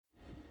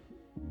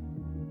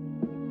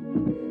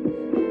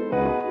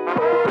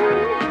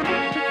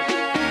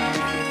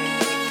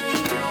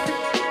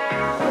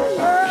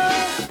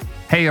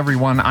Hey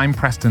everyone, I'm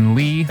Preston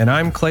Lee. And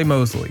I'm Clay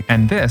Mosley.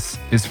 And this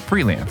is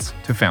Freelance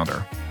to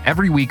Founder.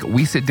 Every week,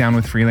 we sit down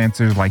with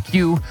freelancers like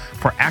you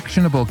for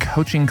actionable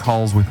coaching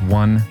calls with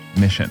one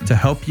mission: to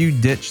help you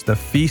ditch the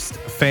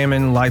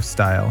feast-famine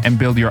lifestyle and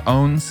build your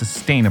own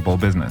sustainable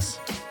business.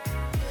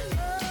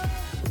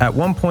 At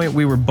one point,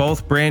 we were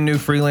both brand new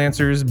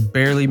freelancers,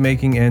 barely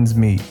making ends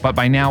meet. But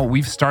by now,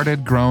 we've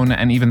started, grown,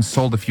 and even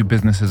sold a few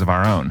businesses of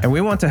our own. And we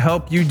want to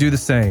help you do the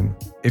same.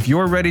 If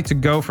you're ready to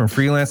go from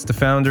freelance to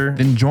founder,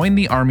 then join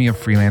the army of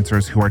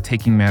freelancers who are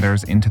taking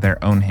matters into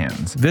their own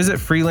hands. Visit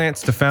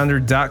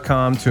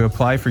freelancetofounder.com to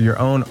apply for your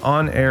own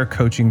on-air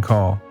coaching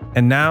call.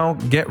 And now,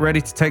 get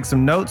ready to take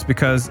some notes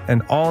because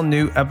an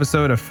all-new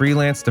episode of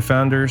Freelance to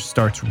Founder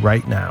starts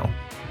right now.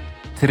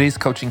 Today's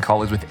coaching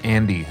call is with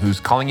Andy, who's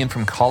calling in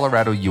from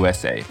Colorado,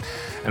 USA.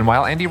 And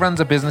while Andy runs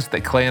a business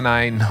that Clay and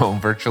I know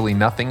virtually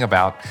nothing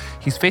about,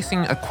 he's facing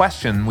a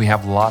question we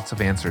have lots of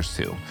answers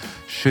to.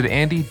 Should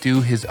Andy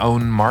do his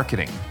own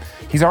marketing?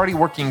 He's already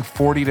working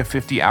 40 to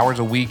 50 hours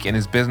a week in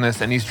his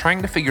business, and he's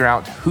trying to figure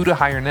out who to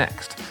hire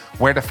next,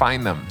 where to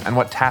find them, and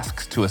what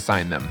tasks to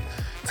assign them.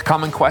 It's a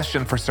common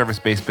question for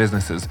service-based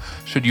businesses.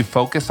 Should you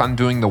focus on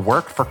doing the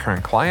work for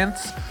current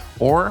clients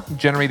or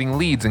generating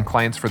leads and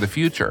clients for the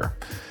future?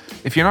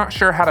 If you're not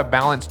sure how to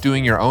balance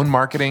doing your own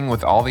marketing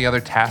with all the other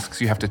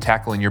tasks you have to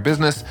tackle in your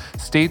business,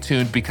 stay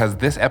tuned because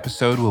this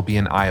episode will be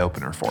an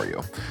eye-opener for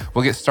you.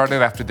 We'll get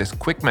started after this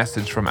quick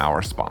message from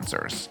our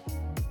sponsors.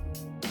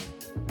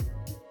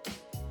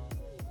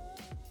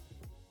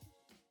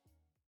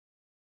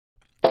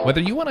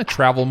 Whether you want to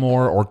travel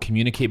more or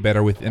communicate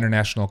better with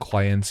international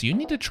clients, you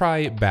need to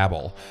try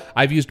Babbel.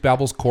 I've used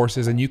Babbel's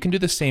courses, and you can do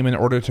the same in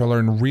order to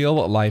learn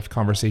real-life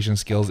conversation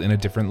skills in a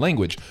different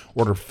language.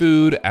 Order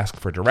food, ask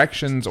for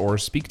directions, or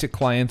speak to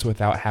clients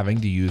without having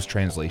to use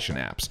translation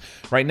apps.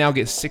 Right now,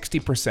 get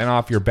 60%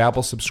 off your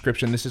Babbel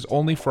subscription. This is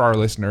only for our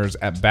listeners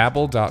at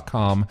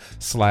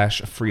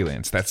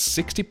babbel.com/freelance. That's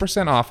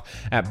 60% off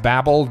at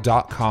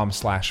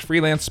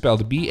babbel.com/freelance,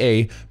 spelled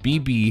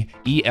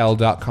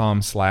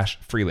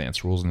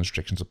BABBEL.com/freelance. Rules and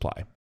restrictions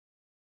apply.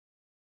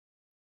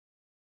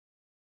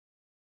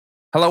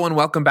 Hello and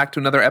welcome back to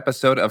another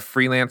episode of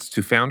Freelance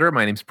to Founder.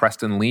 My name's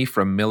Preston Lee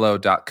from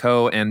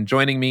Millo.co, and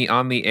joining me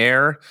on the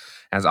air,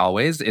 as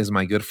always, is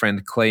my good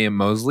friend Clay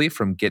Mosley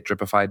from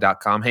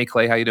GetDripify.com. Hey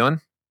Clay, how you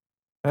doing?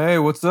 Hey,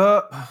 what's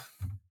up?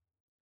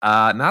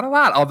 Not a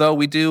lot, although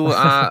we do,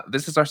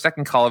 this is our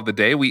second call of the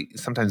day. We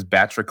sometimes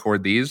batch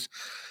record these,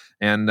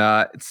 and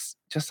it's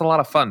just a lot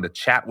of fun to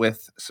chat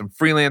with some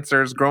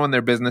freelancers growing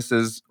their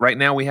businesses. Right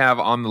now we have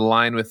on the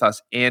line with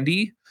us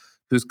Andy,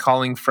 who's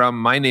calling from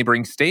my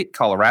neighboring state,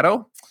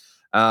 Colorado.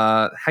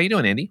 How you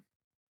doing, Andy?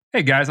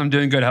 Hey guys, I'm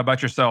doing good. How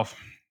about yourself?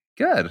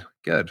 Good.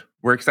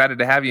 We're excited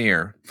to have you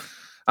here.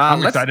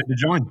 I'm excited to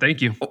join.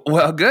 Thank you.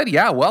 Well, good.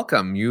 Yeah,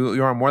 welcome.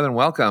 You are more than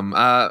welcome.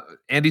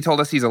 Andy told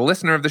us he's a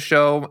listener of the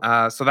show,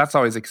 so that's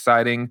always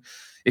exciting.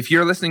 If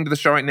you're listening to the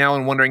show right now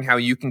and wondering how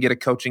you can get a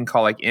coaching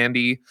call like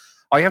Andy,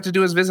 all you have to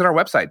do is visit our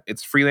website.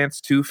 It's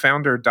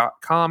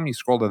freelancetofounder.com. You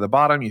scroll to the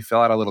bottom, you fill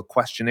out a little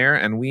questionnaire,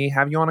 and we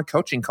have you on a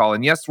coaching call.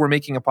 And yes, we're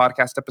making a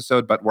podcast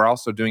episode, but we're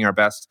also doing our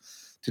best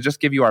to just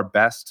give you our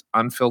best,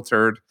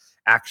 unfiltered,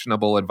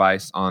 actionable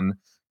advice on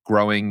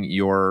growing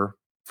your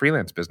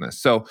freelance business.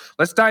 So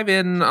let's dive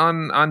in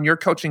on your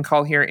coaching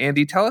call here.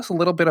 Andy, tell us a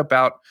little bit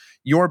about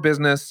your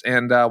business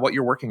and what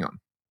you're working on.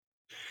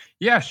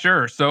 Yeah,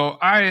 sure. So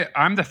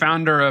I'm the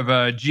founder of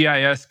a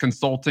GIS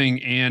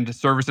consulting and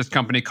services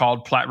company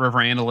called Platte River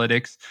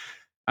Analytics.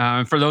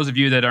 For those of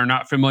you that are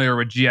not familiar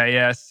with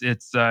GIS,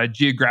 it's a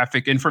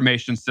geographic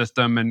information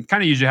system, and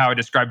kind of usually how I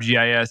describe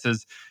GIS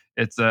is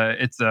it's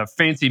a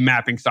fancy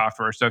mapping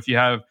software. So if you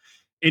have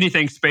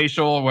anything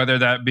spatial, whether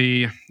that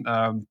be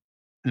town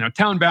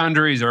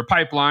boundaries or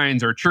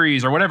pipelines or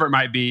trees or whatever it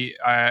might be,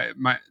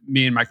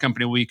 me and my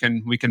company we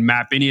can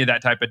map any of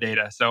that type of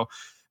data. So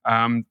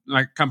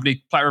my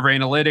company, Platte River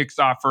Analytics,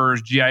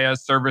 offers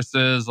GIS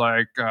services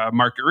like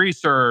market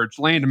research,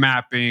 land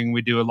mapping.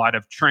 We do a lot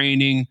of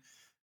training.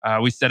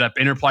 We set up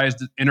enterprise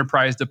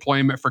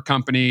deployment for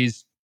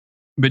companies.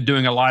 Been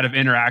doing a lot of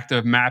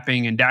interactive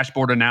mapping and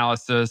dashboard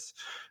analysis.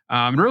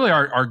 And really,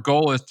 our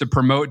goal is to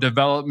promote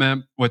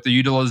development with the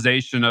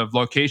utilization of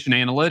location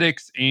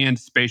analytics and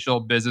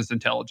spatial business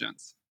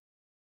intelligence.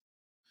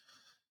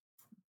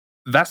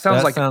 That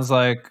sounds like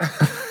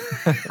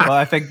well,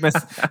 I think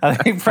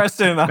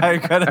Preston and I are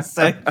going to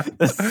say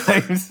the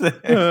same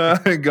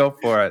thing. Go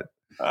for it.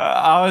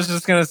 I was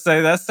just going to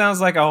say that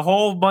sounds like a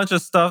whole bunch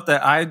of stuff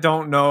that I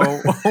don't know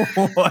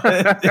what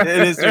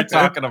it is you're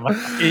talking about.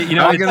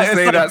 I'm going to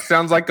say that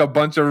sounds like a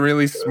bunch of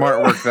really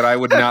smart work that I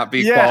would not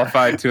be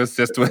qualified to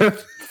assist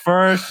with.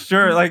 For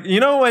sure. Like,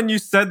 when you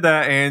said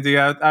that, Andy,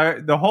 I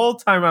the whole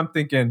time I'm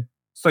thinking,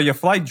 so you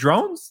fly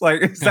drones?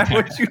 Like, is that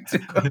what you do?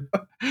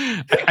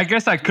 I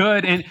guess I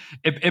could. And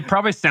it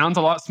probably sounds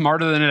a lot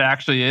smarter than it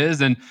actually is.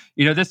 And,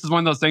 this is one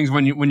of those things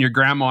when your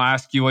grandma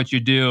asks you what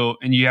you do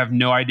and you have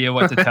no idea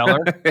what to tell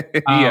her.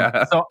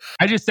 So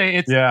I just say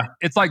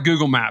it's like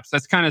Google Maps.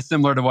 That's kind of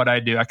similar to what I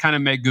do. I kind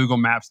of make Google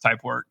Maps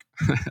type work.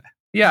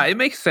 Yeah, it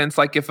makes sense.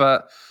 Like if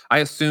I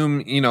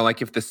assume,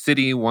 like if the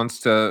city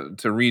wants to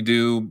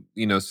redo,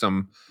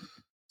 some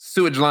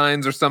sewage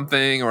lines or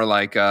something, or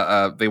like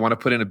they want to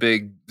put in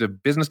the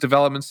business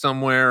development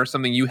somewhere or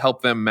something, you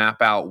help them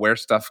map out where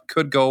stuff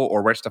could go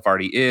or where stuff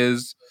already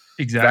is.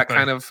 Exactly. That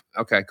kind of,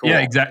 okay, cool.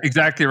 Yeah,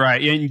 exactly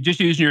right. And just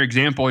using your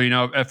example,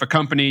 if a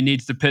company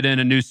needs to put in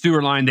a new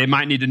sewer line, they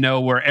might need to know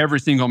where every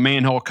single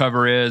manhole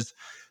cover is,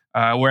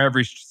 where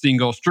every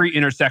single street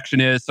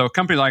intersection is. So a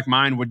company like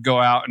mine would go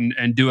out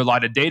and do a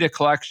lot of data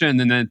collection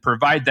and then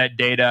provide that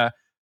data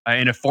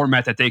in a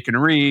format that they can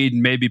read,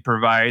 and maybe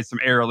provide some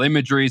aerial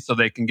imagery so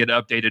they can get an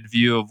updated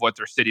view of what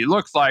their city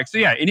looks like. So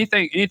yeah,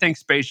 anything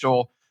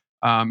spatial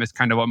is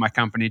kind of what my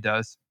company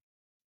does.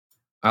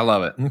 I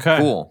love it. Okay.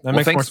 Cool. That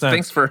makes more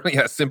Thanks sense.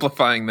 for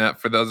simplifying that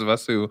for those of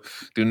us who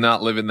do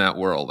not live in that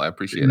world. I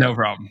appreciate it. No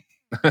problem.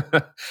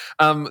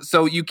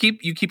 So you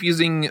keep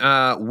using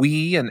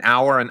we and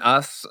our and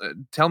us.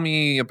 Tell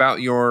me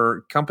about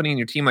your company and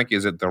your team. Like,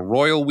 is it the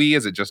royal we?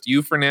 Is it just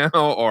you for now,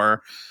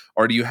 or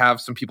do you have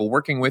some people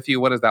working with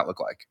you? What does that look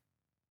like?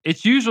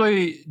 It's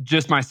usually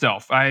just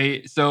myself.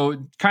 So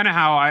kind of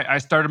how I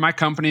started my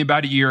company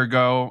about a year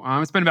ago.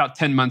 It's been about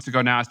 10 months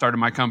ago now I started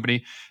my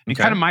company. And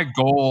kind of my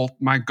goal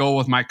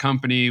with my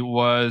company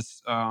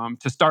was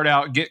to start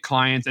out, get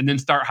clients, and then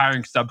start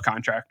hiring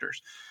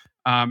subcontractors.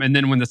 And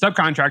then when the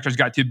subcontractors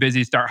got too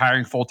busy, start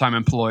hiring full-time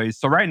employees.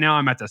 So right now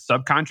I'm at the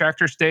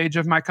subcontractor stage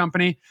of my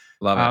company.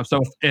 Love it.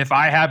 So if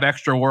I have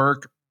extra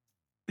work,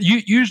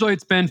 usually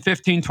it's been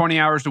 15, 20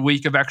 hours a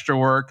week of extra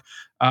work.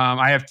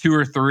 I have 2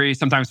 or 3,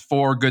 sometimes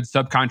 4 good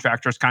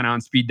subcontractors kind of on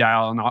speed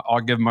dial, and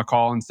I'll give them a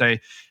call and say,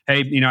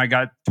 hey, I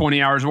got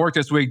 20 hours of work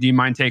this week. Do you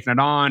mind taking it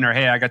on? Or,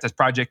 hey, I got this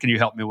project. Can you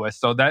help me with?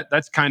 So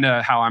that's kind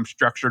of how I'm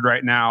structured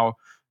right now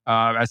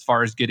as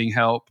far as getting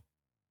help.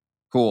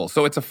 Cool.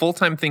 So it's a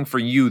full-time thing for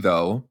you,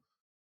 though,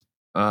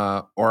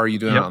 or are you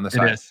doing it on the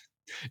side? It is.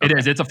 It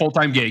is. It's a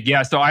full-time gig.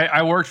 Yeah. So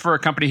I worked for a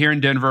company here in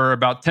Denver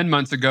about 10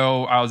 months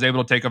ago. I was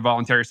able to take a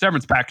voluntary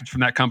severance package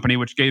from that company,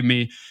 which gave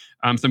me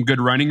some good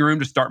running room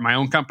to start my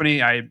own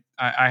company. I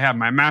have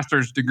my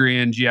master's degree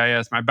in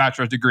GIS, my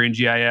bachelor's degree in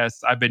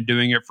GIS. I've been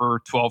doing it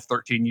for 12,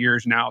 13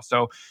 years now.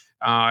 So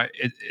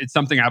it's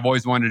something I've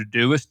always wanted to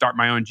do, is start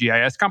my own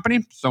GIS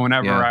company. So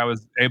whenever I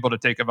was able to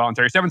take a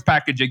voluntary severance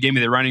package, it gave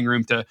me the running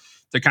room to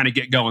kind of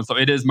get going. So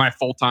it is my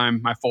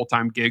full-time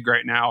gig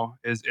right now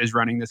is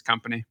running this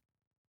company.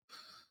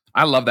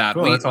 I love that.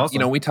 Cool, that's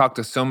awesome. We talk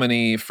to so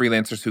many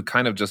freelancers who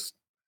kind of just,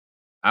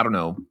 I don't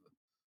know,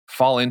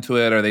 fall into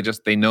it, or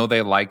they know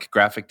they like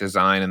graphic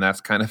design, and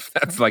that's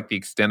like the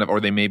extent of, or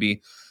they maybe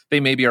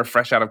are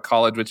fresh out of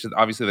college, which is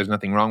obviously there's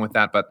nothing wrong with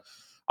that, but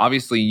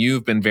obviously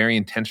you've been very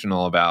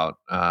intentional about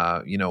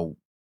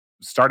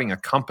starting a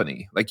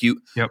company. Like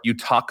you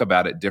talk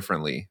about it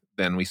differently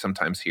than we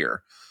sometimes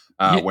hear.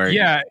 And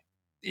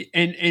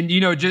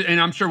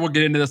I'm sure we'll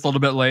get into this a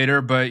little bit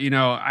later, but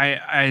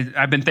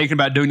I've been thinking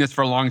about doing this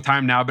for a long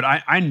time now, but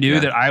I knew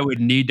that I would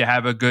need to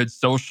have a good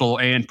social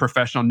and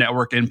professional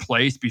network in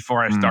place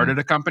before I started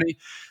a company.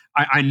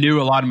 I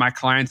knew a lot of my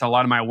clients, a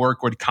lot of my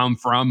work would come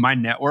from my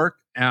network.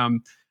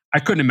 I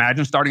couldn't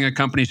imagine starting a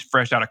company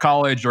fresh out of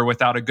college or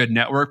without a good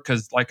network,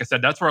 because like I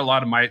said, that's where a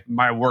lot of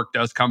my work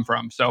does come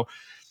from. So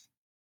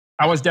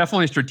I was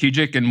definitely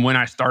strategic, and when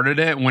I started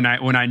it, when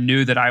I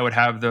knew that I would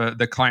have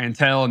the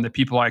clientele and the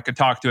people I could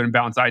talk to and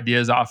bounce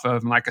ideas off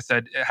of, and like I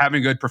said, having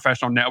a good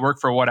professional network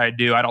for what I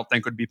do, I don't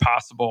think would be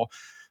possible,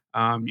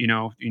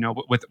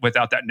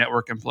 without that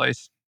network in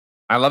place.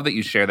 I love that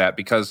you share that,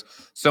 because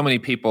so many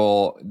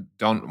people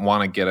don't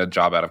want to get a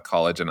job out of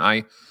college, and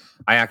I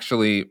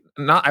actually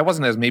I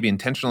wasn't as maybe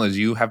intentional as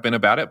you have been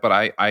about it,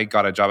 but I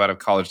got a job out of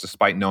college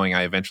despite knowing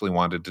I eventually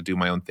wanted to do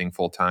my own thing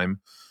full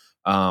time.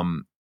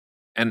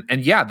 And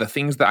the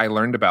things that I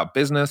learned about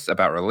business,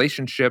 about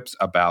relationships,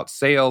 about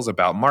sales,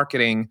 about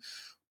marketing,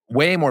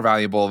 way more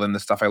valuable than the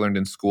stuff I learned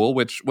in school,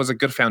 which was a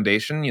good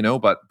foundation,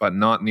 but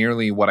not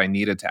nearly what I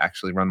needed to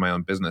actually run my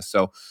own business.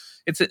 So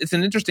it's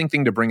an interesting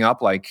thing to bring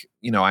up. Like,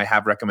 I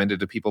have recommended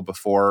to people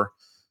before,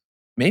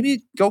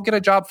 maybe go get a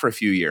job for a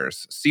few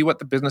years, see what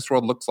the business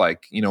world looks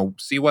like,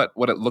 see what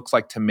it looks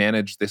like to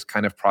manage this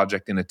kind of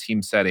project in a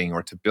team setting,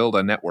 or to build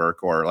a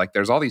network, or like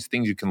there's all these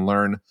things you can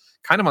learn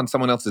kind of on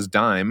someone else's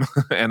dime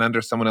and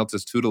under someone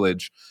else's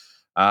tutelage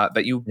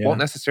that you won't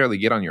necessarily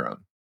get on your own.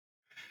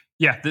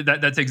 Yeah,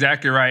 that's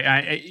exactly right.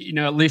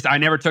 At least I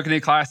never took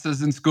any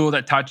classes in school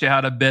that taught you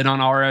how to bid on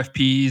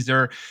RFPs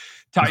or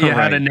taught you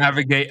how to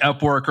navigate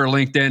Upwork or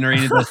LinkedIn or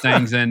any of those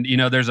things. And,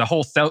 there's a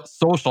whole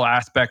social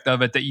aspect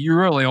of it that you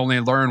really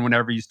only learn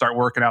whenever you start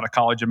working out of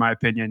college, in my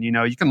opinion.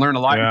 You can learn a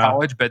lot in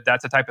college, but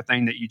that's the type of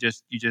thing that you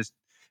just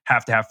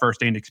have to have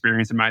firsthand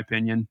experience, in my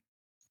opinion.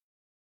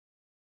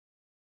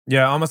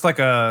 Yeah, almost like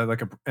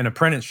an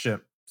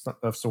apprenticeship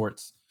of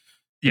sorts.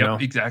 Yeah,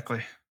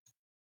 exactly.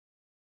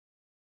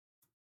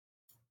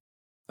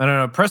 I don't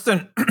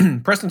know.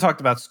 Preston talked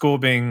about school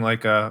being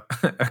like a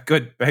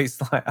good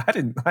baseline. I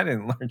didn't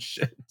learn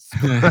shit.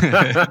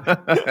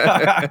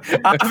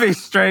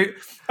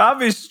 I'll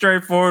be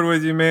straightforward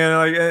with you, man.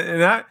 Like,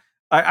 and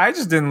I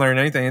just didn't learn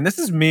anything. And this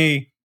is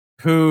me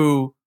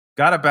who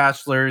got a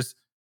bachelor's.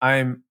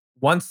 I'm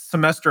one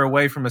semester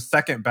away from a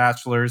second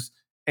bachelor's,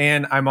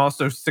 and I'm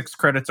also 6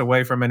 credits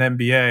away from an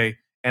MBA,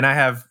 and I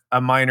have a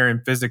minor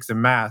in physics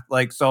and math.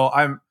 Like, so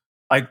I'm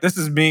like, this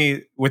is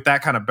me with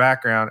that kind of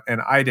background,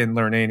 and I didn't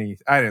learn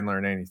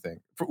anything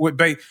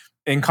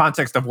in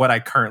context of what I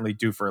currently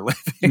do for a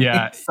living.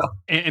 Yeah. So,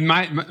 And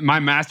my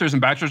master's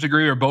and bachelor's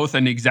degree are both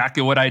in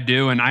exactly what I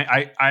do. And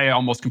I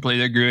almost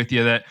completely agree with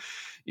you that,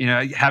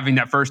 having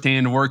that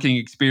firsthand working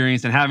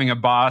experience and having a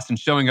boss and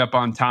showing up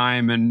on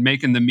time and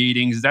making the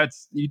meetings,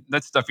 that's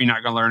stuff you're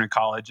not going to learn in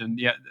college. And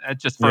yeah,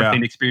 that's just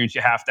firsthand experience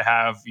you have to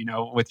have,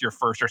 with your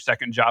first or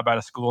second job out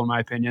of school, in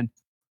my opinion.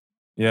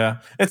 yeah,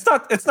 it's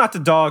not to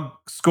dog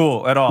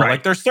school at all. Right.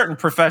 Like, there's certain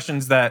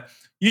professions that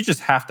you just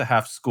have to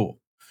have school.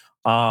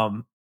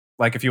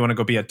 Like if you want to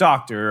go be a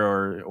doctor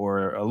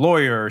or a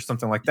lawyer or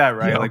something like that,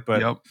 right?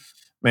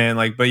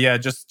 But yeah,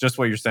 just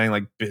what you're saying,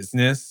 like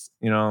business,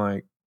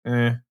 I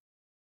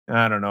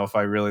don't know if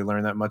I really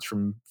learned that much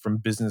from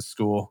business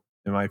school,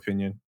 in my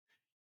opinion.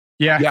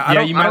 Yeah. I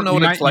don't know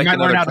what it's like you might in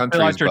learn other how to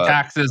fill out countries, your but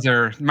taxes,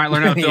 or you might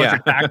learn how to fill out your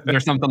taxes or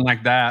something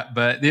like that.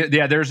 But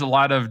yeah, there's a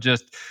lot of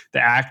just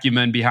the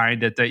acumen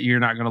behind it that you're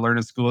not going to learn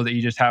in school, that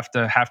you just have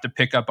to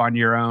pick up on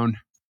your own.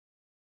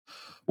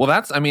 Well,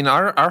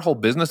 our whole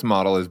business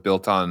model is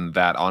built on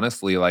that,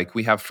 honestly. Like,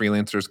 we have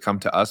freelancers come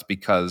to us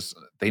because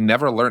they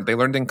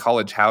learned in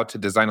college how to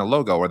design a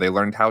logo, or they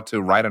learned how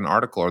to write an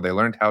article, or they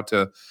learned how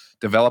to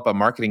develop a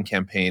marketing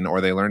campaign,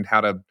 or they learned how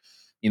to,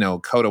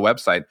 code a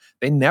website.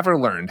 They never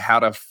learned how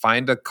to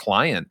find a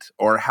client,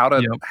 or how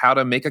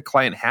to make a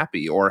client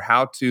happy, or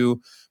how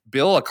to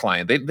bill a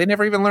client. They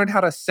never even learned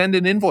how to send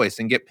an invoice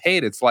and get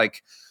paid. It's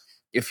like,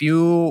 if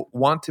you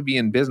want to be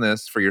in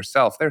business for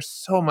yourself, there's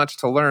so much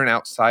to learn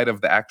outside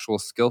of the actual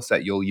skill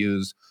set you'll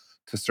use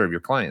to serve your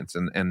clients.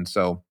 And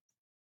so,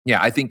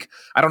 yeah, I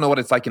don't know what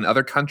it's like in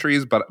other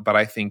countries, but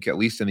I think at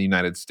least in the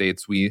United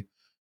States, we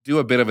do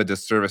a bit of a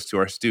disservice to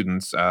our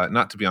students,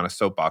 not to be on a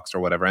soapbox or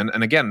whatever.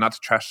 And again, not to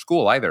trash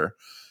school either.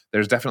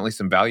 There's definitely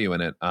some value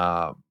in it.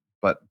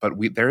 But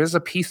there is a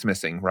piece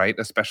missing, right?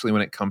 Especially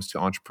when it comes to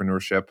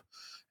entrepreneurship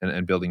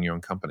and building your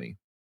own company.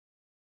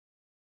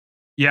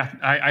 Yeah,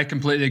 I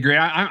completely agree.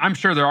 I'm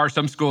sure there are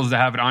some schools that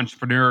have an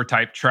entrepreneur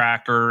type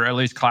track, or at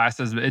least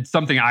classes. It's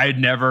something I had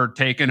never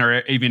taken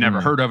or even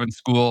ever heard of in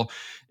school,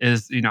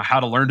 is,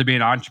 how to learn to be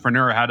an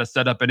entrepreneur, how to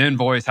set up an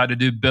invoice, how to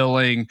do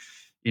billing,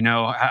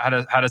 how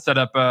to set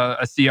up a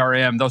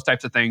CRM, those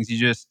types of things.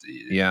 You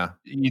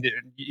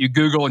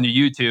Google and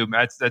you YouTube.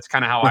 That's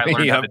kind of how I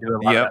learned how to do a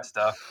lot of that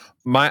stuff.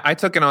 I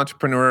took an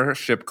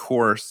entrepreneurship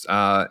course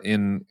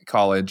in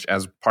college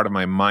as part of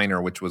my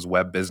minor, which was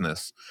web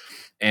business.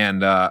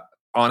 And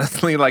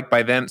honestly,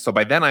 by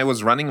then I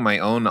was running my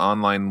own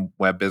online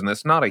web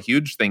business, not a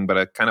huge thing, but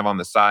a kind of on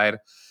the side.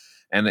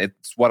 And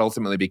it's what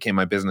ultimately became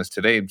my business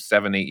today,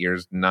 7, 8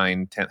 years,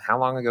 9, 10. How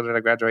long ago did I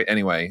graduate?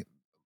 Anyway,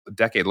 a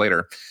decade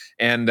later.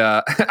 And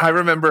I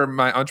remember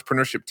my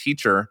entrepreneurship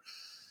teacher,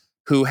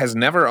 who has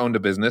never owned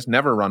a business,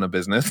 never run a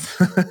business.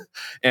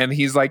 And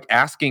he's like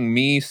asking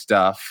me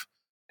stuff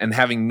and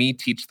having me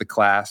teach the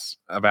class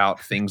about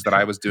things that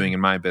I was doing in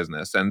my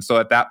business. And so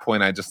at that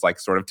point, I just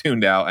sort of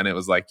tuned out, and it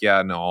was like,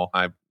 yeah, no,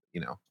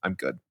 I'm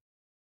good.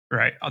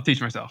 Right. I'll teach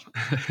myself.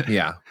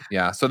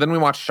 Yeah. So then we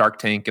watched Shark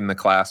Tank in the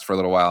class for a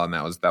little while, and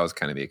that was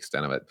kind of the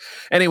extent of it.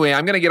 Anyway,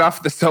 I'm going to get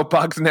off the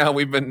soapbox now.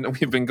 We've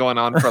been going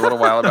on for a little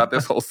while about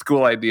this whole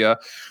school idea,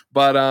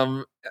 but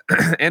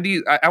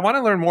Andy, I want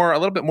to learn a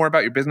little bit more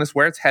about your business,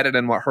 where it's headed,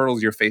 and what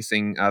hurdles you're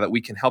facing that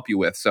we can help you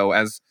with. So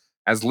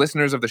as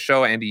listeners of the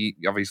show, Andy,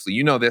 obviously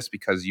you know this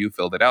because you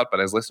filled it out, but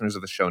as listeners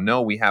of the show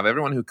know, we have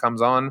everyone who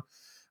comes on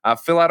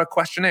fill out a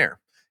questionnaire.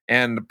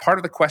 And part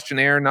of the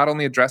questionnaire not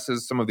only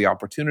addresses some of the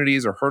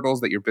opportunities or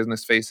hurdles that your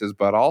business faces,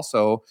 but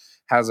also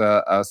has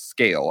a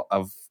scale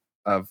of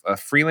a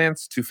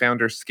freelance to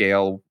founder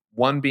scale,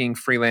 1 being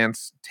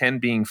freelance, 10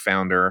 being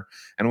founder.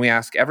 And we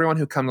ask everyone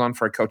who comes on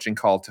for a coaching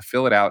call to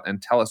fill it out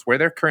and tell us where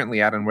they're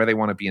currently at and where they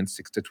want to be in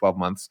 6 to 12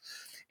 months.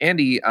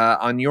 Andy,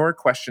 on your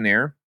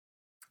questionnaire,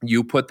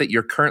 you put that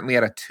you're currently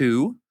at a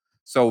 2,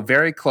 so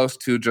very close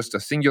to just a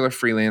singular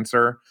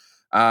freelancer.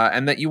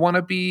 And that you want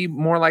to be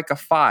more like a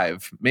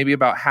 5, maybe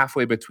about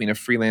halfway between a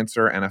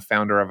freelancer and a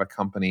founder of a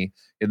company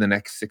in the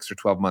next 6 or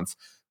 12 months.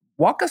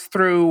 Walk us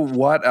through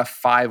what a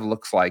 5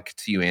 looks like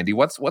to you, Andy.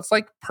 What's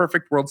like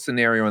perfect world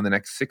scenario in the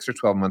next 6 or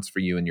 12 months for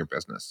you and your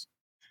business?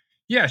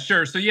 Yeah,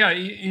 sure. So yeah,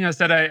 I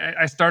said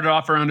I started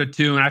off around a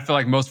 2, and I feel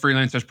like most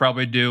freelancers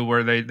probably do,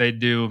 where they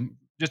do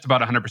just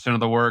about 100% of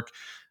the work.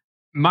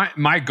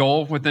 My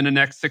goal within the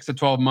next 6 to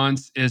 12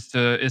 months is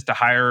to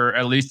hire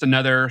at least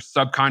another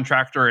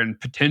subcontractor and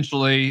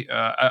potentially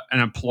an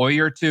employee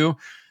or 2.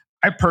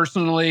 I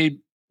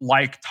personally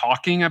like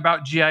talking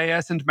about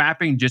GIS and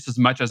mapping just as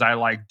much as I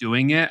like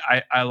doing it.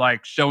 I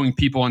like showing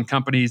people and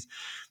companies,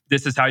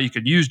 this is how you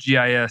could use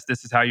GIS.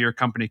 This is how your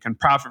company can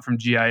profit from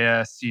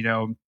GIS.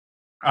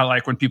 I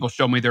like when people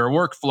show me their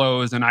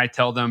workflows and I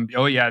tell them,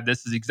 oh yeah,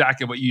 this is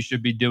exactly what you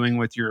should be doing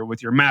with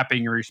your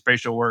mapping or your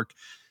spatial work.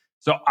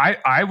 So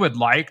I would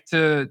like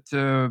to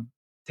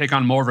take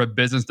on more of a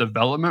business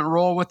development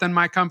role within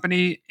my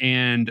company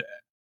and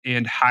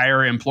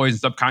hire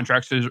employees and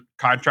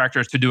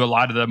contractors to do a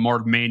lot of the more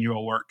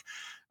manual work.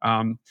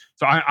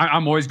 So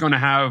I'm always going to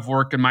have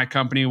work in my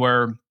company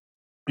where,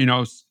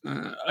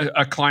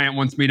 a client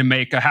wants me to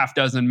make a half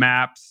dozen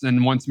maps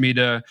and wants me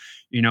to,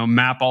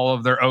 map all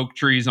of their oak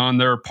trees on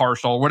their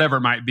parcel, whatever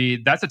it might be.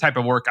 That's the type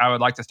of work I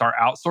would like to start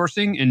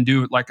outsourcing and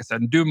do, like I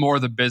said, do more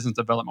of the business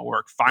development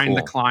work, find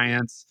the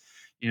clients,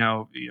 do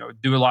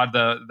a lot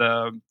of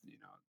the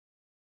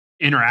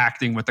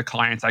interacting with the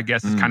clients, I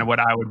guess, is kind of what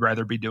I would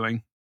rather be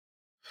doing.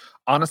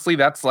 Honestly,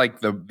 that's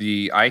like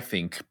I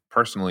think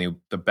personally,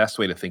 the best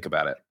way to think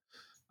about it.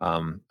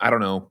 I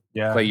don't know,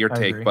 Clay, your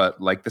take, but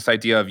like this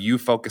idea of you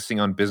focusing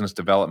on business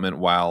development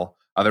while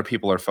other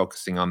people are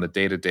focusing on the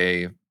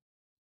day-to-day,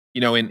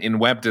 in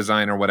web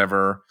design or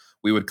whatever,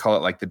 we would call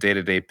it like the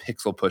day-to-day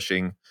pixel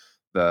pushing,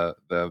 the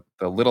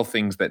little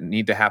things that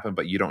need to happen,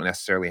 but you don't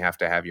necessarily have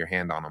to have your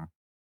hand on them.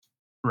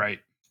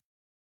 Right.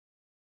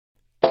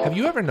 Have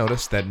you ever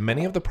noticed that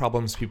many of the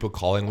problems people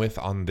call in with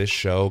on this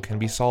show can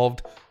be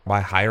solved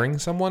by hiring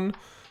someone?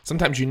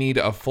 Sometimes you need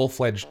a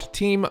full-fledged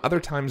team, other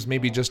times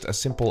maybe just a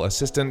simple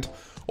assistant,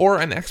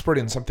 or an expert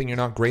in something you're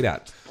not great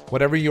at.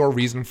 Whatever your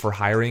reason for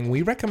hiring,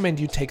 we recommend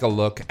you take a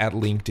look at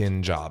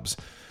LinkedIn Jobs.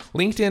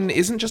 LinkedIn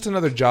isn't just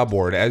another job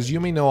board. As you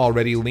may know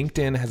already,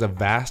 LinkedIn has a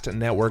vast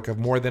network of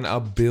more than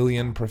 1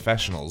 billion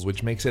professionals,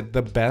 which makes it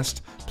the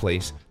best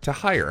place to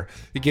hire.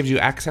 It gives you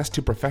access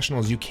to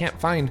professionals you can't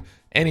find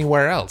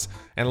anywhere else.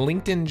 And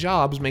LinkedIn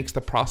Jobs makes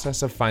the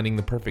process of finding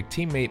the perfect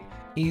teammate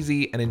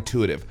easy and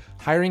intuitive.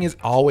 Hiring is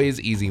always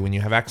easy when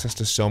you have access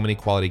to so many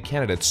quality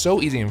candidates.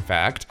 So easy, in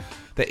fact,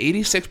 that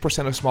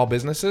 86% of small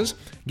businesses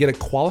get a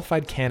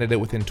qualified candidate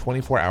within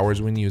 24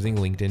 hours when using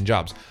LinkedIn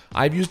Jobs.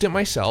 I've used it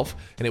myself,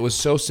 and it was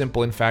so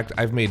simple. In fact,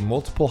 I've made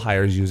multiple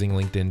hires using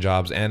LinkedIn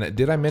Jobs. And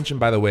did I mention,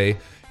 by the way,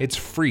 it's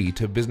free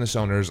to business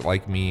owners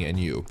like me and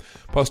you.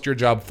 Post your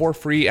job for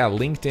free at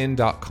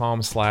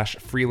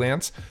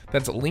linkedin.com/freelance.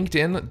 That's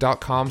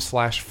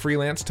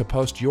linkedin.com/freelance to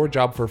post your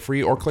job for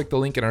free, or click the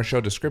link in our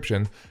show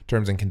description.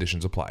 Terms and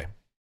conditions apply.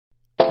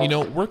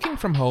 Working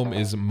from home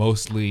is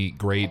mostly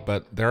great,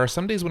 but there are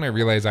some days when I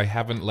realize I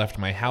haven't left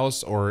my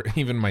house or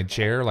even my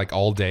chair like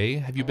all day.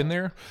 Have you been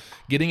there?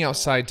 Getting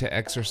outside to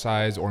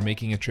exercise or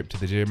making a trip to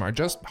the gym are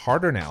just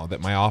harder now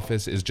that my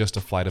office is just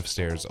a flight of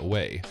stairs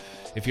away.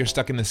 If you're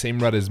stuck in the same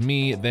rut as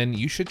me, then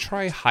you should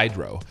try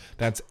Hydrow.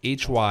 That's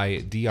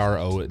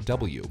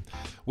HYDROW.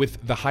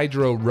 With the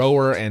Hydrow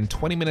rower and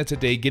 20 minutes a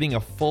day, getting a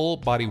full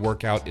body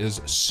workout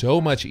is so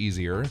much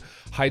easier.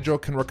 Hydrow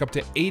can work up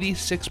to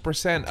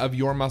 86% of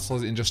your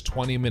muscles in just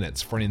 20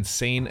 minutes for an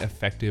insane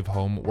effective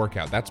home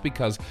workout. That's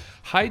because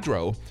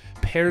Hydrow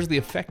pairs the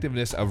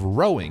effectiveness of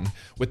rowing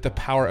with the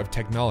power of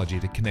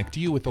technology to connect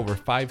you with over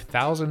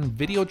 5,000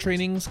 video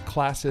trainings,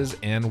 classes,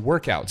 and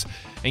workouts.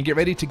 And get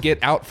ready to get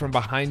out from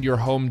behind your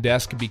home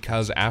desk,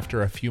 because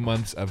after a few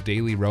months of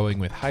daily rowing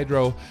with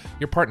Hydrow,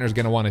 your partner's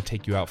going to want to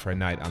take you out for a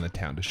night on the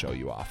town to show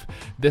you off.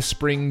 This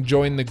spring,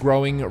 join the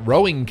growing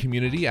rowing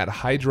community at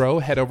Hydrow.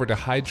 Head over to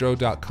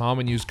hydrow.com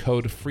and use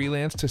code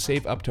FREELANCE to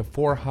save up to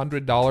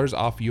 $400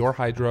 off your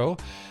Hydrow.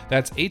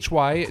 That's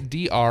HYDROW.com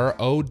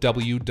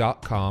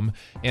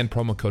and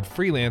promo code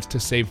FREELANCE to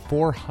save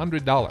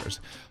 $400.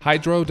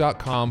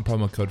 Hydrow.com,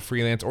 promo code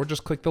FREELANCE, or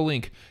just click the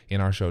link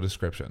in our show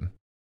description.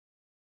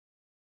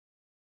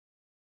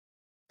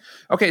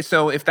 Okay,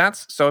 so if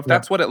that's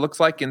what it looks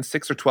like in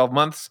 6 or 12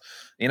 months,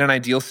 in an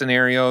ideal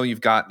scenario,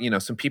 you've got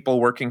some people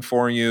working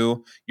for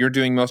you. You're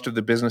doing most of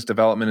the business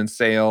development and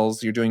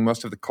sales. You're doing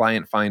most of the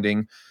client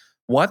finding.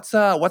 What's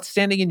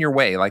standing in your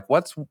way? Like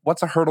what's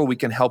a hurdle we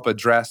can help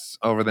address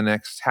over the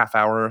next half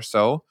hour or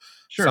so?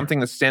 Sure. Something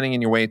that's standing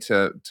in your way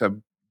to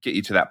get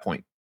you to that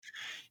point.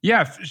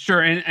 Yeah,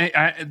 sure.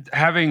 And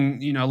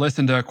having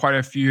listened to quite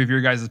a few of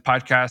your guys'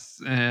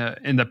 podcasts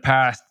in the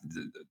past,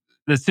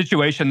 the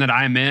situation that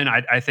I'm in,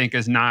 I think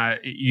is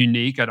not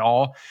unique at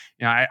all.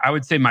 I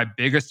would say my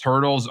biggest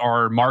hurdles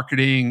are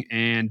marketing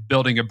and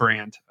building a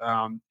brand,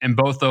 and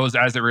both those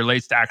as it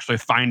relates to actually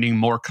finding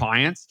more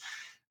clients.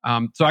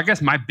 So I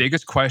guess my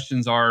biggest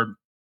questions are,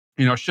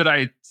 should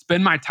I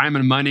spend my time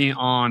and money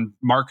on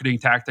marketing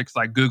tactics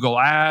like Google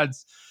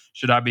Ads?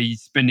 Should I be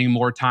spending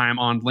more time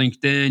on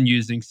LinkedIn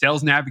using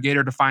Sales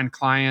Navigator to find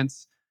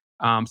clients?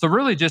 So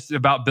really just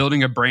about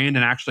building a brand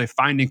and actually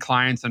finding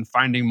clients and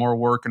finding more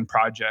work and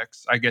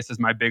projects, I guess, is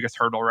my biggest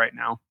hurdle right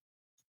now.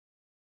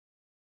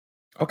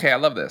 Okay, I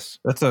love this.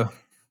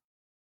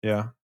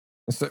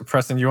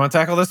 Preston, you want to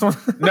tackle this one?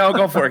 No,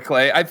 go for it,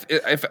 Clay.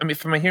 If I'm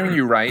hearing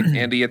you right,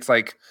 Andy, it's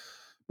like,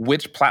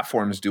 which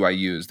platforms do I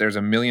use? There's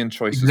a million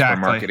choices for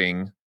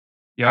marketing.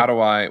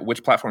 Yep.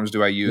 Which platforms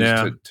do I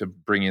use to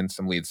bring in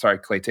some leads? Sorry,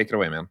 Clay, take it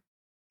away, man.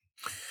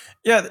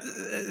 Yeah,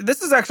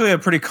 this is actually a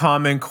pretty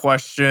common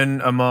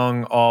question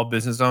among all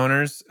business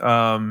owners.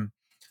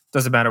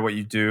 Doesn't matter what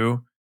you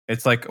do.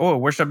 It's like,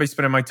 where should I be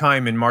spending my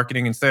time in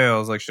marketing and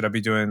sales? Like, should I be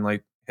doing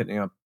hitting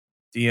up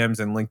DMs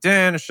in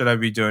LinkedIn? Should I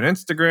be doing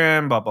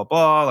Instagram? Blah, blah,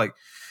 blah. Like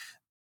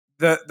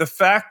the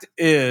fact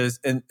is,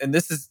 and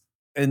this is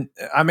and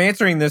I'm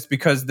answering this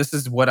because this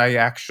is what I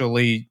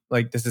actually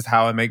like. This is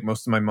how I make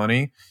most of my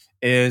money.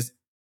 Is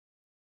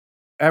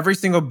every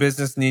single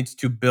business needs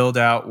to build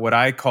out what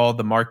I call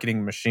the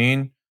marketing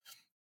machine.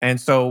 And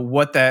so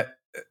what that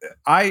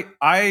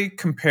I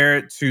compare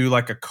it to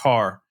like a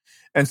car.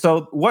 And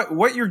so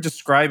what you're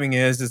describing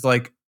is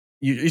like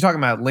you're talking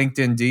about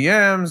LinkedIn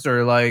DMs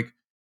or like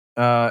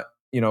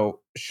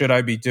should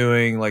I be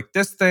doing like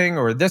this thing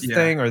or this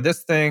thing or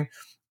this thing?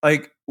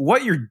 Like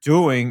what you're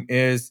doing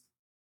is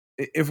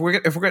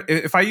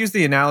if I use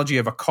the analogy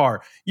of a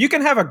car, you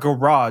can have a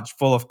garage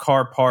full of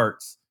car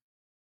parts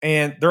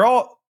and they're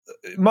all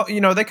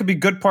they could be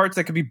good parts,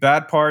 they could be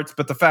bad parts,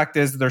 but the fact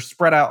is they're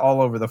spread out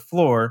all over the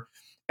floor.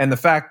 And the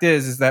fact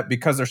is that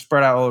because they're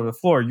spread out all over the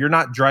floor, you're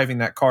not driving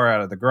that car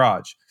out of the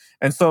garage.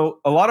 And so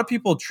a lot of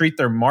people treat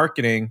their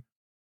marketing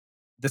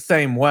the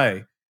same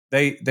way.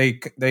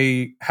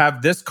 They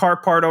have this car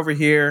part over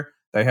here.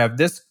 They have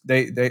this.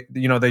 They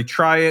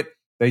try it.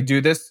 They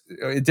do this.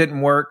 It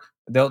didn't work.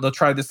 They'll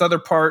try this other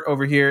part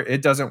over here.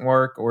 It doesn't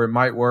work, or it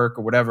might work,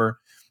 or whatever.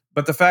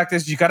 But the fact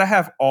is, you got to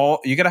have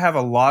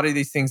a lot of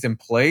these things in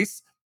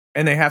place,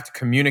 and they have to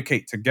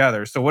communicate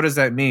together. So what does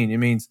that mean? It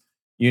means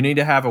you need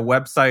to have a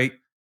website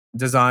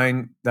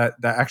design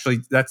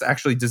that's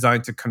actually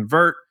designed to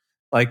convert.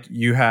 Like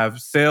you have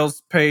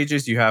sales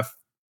pages, you have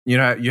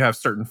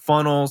certain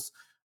funnels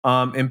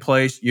in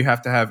place. You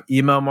have to have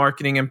email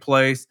marketing in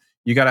place.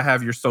 You got to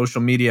have your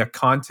social media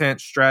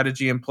content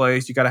strategy in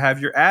place. You got to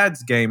have your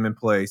ads game in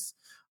place.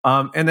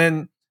 And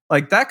then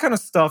like that kind of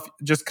stuff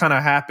just kind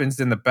of happens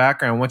in the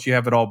background once you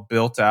have it all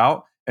built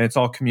out and it's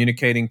all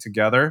communicating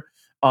together.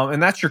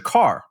 And that's your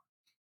car.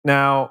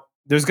 Now,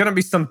 there's going to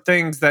be some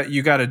things that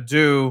you got to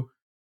do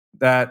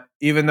that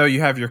even though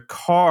you have your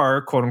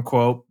car, quote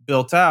unquote,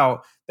 built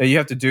out, that you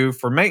have to do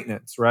for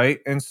maintenance, right?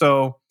 And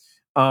so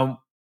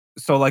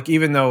like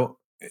even though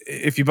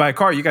if you buy a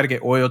car, you got to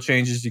get oil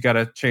changes, you got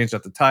to change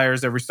out the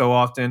tires every so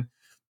often.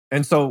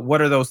 And so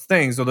what are those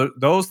things? So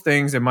those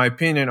things, in my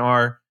opinion,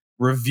 are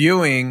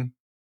reviewing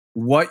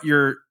what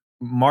your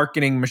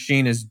marketing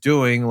machine is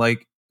doing,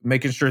 like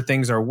making sure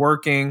things are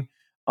working,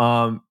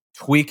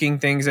 tweaking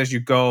things as you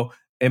go.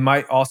 It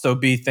might also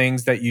be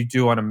things that you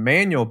do on a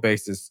manual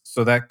basis.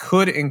 So that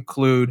could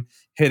include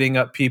hitting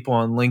up people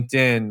on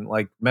LinkedIn,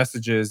 like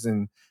messages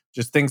and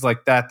just things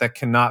like that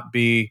cannot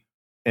be,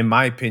 in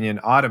my opinion,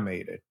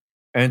 automated.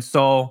 And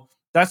so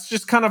that's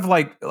just kind of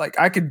like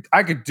I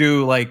could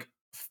do like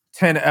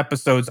 10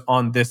 episodes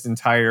on this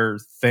entire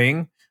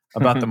thing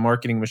about the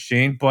marketing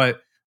machine,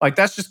 but like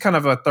that's just kind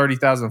of a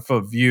 30,000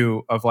 foot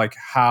view of like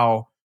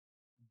how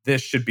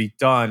this should be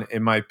done,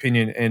 in my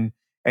opinion.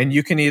 And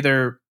you can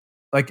either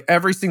like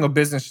every single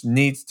business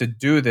needs to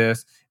do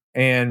this.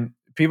 And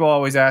people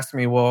always ask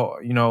me, well,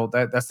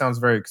 that sounds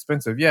very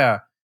expensive. Yeah,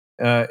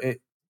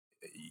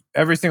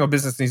 every single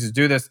business needs to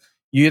do this.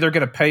 You either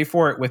going to pay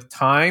for it with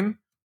time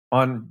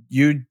on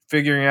you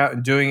figuring out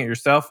and doing it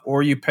yourself,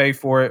 or you pay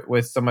for it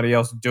with somebody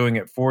else doing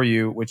it for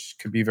you, which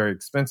could be very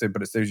expensive,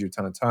 but it saves you a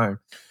ton of time.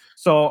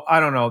 So I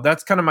don't know.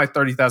 That's kind of my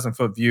 30,000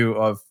 foot view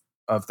of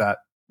that.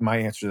 My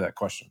answer to that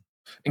question.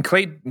 And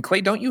Clay,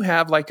 don't you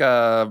have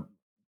a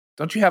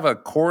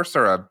course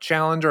or a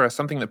challenge or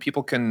something that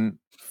people can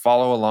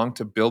follow along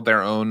to build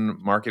their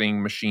own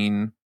marketing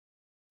machine?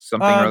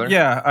 Something or other?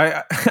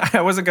 Yeah, I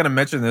wasn't going to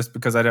mention this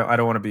because I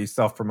don't want to be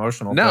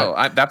self-promotional. No,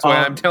 that's why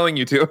I'm telling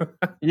you to.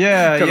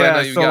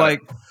 Yeah. So like,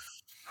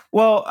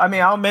 well, I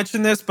mean, I'll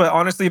mention this, but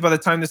honestly, by the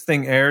time this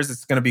thing airs,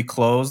 it's going to be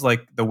closed.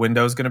 Like the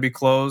window's going to be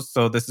closed.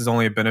 So this is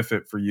only a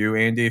benefit for you,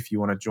 Andy, if you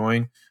want to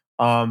join.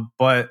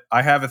 But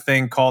I have a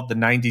thing called the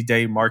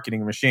 90-day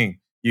marketing machine.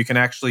 You can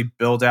actually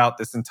build out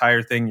this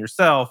entire thing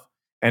yourself,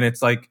 and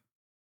it's like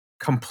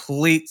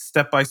complete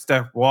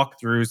step-by-step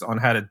walkthroughs on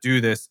how to do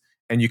this.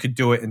 And you could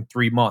do it in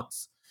 3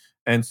 months.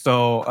 And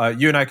so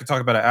you and I could talk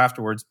about it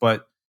afterwards.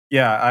 But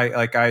yeah,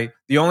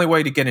 the only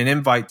way to get an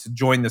invite to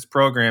join this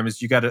program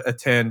is you got to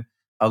attend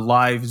a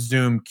live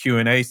Zoom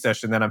Q&A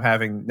session that I'm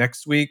having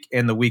next week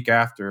and the week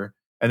after.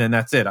 And then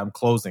that's it. I'm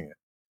closing it.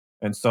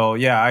 And so,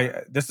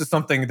 yeah, this is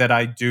something that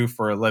I do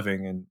for a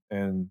living,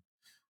 and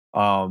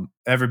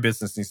every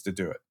business needs to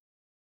do it.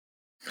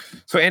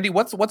 So, Andy,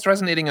 what's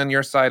resonating on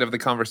your side of the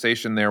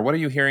conversation there? What are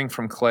you hearing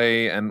from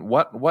Clay, and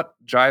what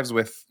jives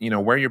with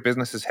where your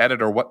business is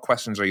headed, or what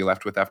questions are you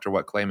left with after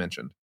what Clay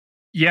mentioned?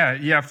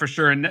 Yeah, for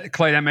sure. And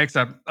Clay, that makes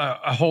a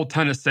whole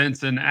ton of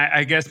sense. And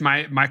I guess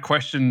my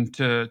question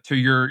to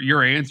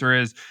your answer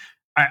is,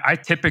 I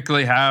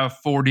typically have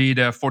 40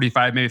 to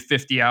 45, maybe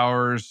 50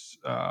 hours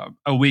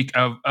a week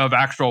of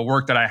actual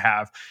work that I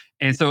have.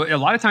 And so a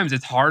lot of times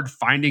it's hard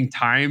finding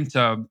time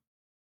to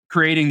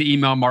creating the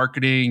email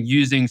marketing,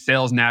 using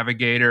Sales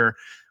Navigator,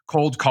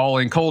 cold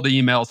calling, cold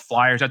emails,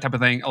 flyers, that type of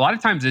thing. A lot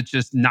of times it's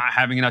just not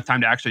having enough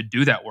time to actually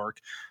do that work.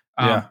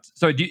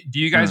 So do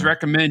you guys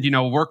recommend,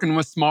 working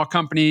with small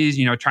companies,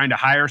 trying to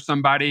hire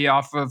somebody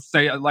off of,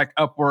 say, like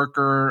Upwork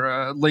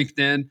or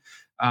LinkedIn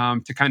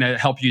to kind of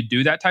help you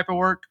do that type of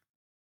work?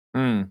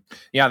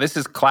 Yeah, this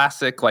is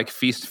classic like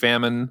feast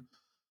famine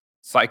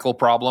cycle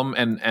problem,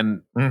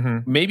 and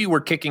maybe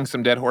we're kicking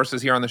some dead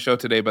horses here on the show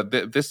today, but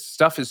this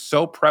stuff is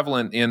so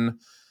prevalent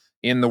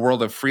in the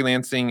world of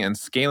freelancing and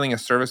scaling a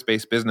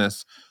service-based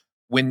business.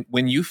 When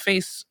you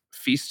face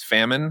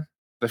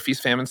the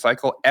feast-famine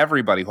cycle,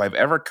 everybody who I've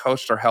ever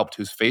coached or helped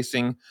who's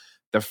facing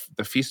the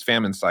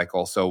feast-famine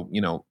cycle, so,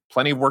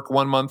 plenty of work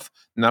one month,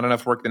 not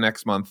enough work the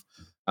next month,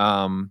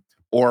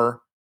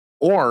 or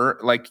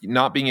like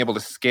not being able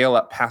to scale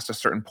up past a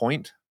certain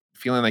point,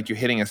 feeling like you're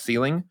hitting a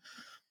ceiling,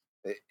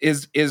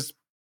 is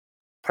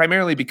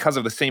primarily because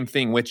of the same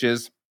thing, which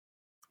is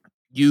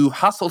you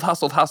hustled,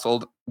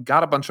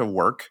 got a bunch of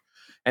work,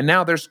 and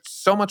now there's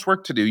so much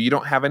work to do, you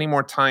don't have any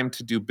more time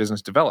to do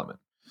business development,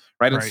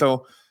 right? And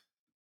so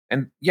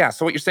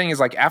what you're saying is,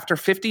 like, after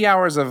 50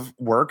 hours of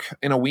work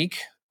in a week,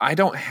 I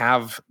don't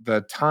have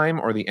the time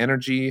or the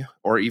energy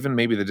or even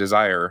maybe the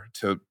desire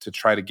to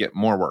try to get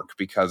more work,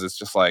 because it's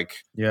just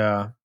like,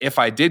 if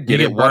I did get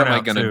it, what am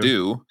I going to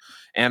do?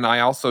 And I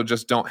also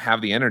just don't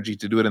have the energy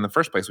to do it in the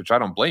first place, which I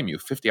don't blame you.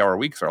 50-hour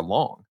weeks are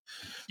long.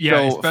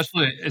 Yeah, so,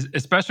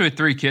 especially with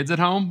 3 kids at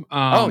home.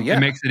 It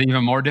makes it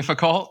even more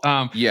difficult.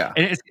 And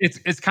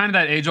it's kind of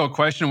that age-old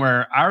question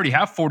where I already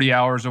have 40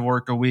 hours of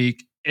work a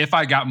week. If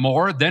I got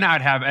more, then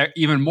I'd have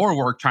even more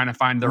work trying to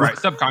find the right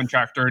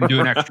subcontractor and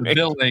do an extra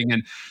billing.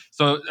 And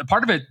so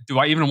part of it, do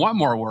I even want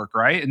more work,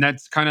 right? And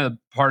that's kind of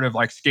part of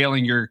like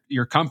scaling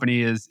your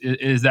company is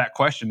that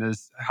question,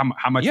 is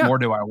how much more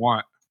do I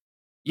want?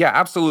 Yeah,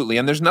 absolutely.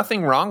 And there's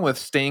nothing wrong with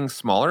staying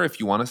smaller if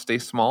you want to stay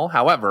small.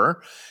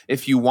 However,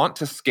 if you want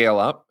to scale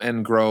up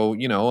and grow, a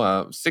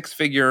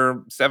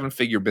 6-figure,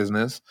 7-figure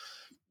business,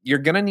 you're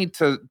going to need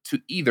to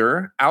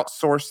either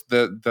outsource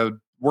the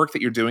work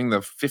that you're doing,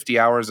 the 50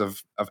 hours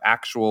of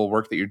actual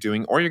work that you're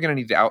doing, or you're going to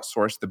need to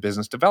outsource the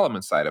business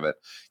development side of it.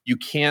 You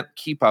can't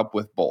keep up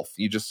with both.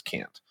 You just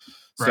can't.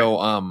 Right.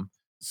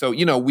 So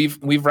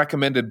we've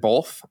recommended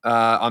both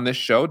on this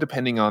show,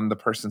 depending on the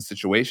person's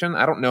situation.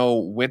 I don't know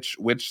which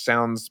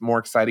sounds more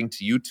exciting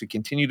to you, to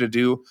continue to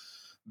do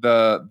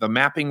the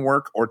mapping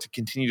work or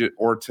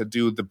to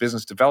do the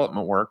business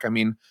development work. I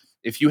mean,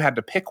 if you had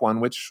to pick one,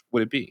 which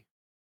would it be?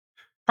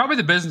 Probably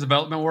the business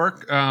development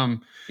work.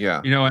 And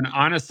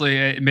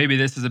honestly, maybe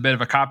this is a bit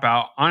of a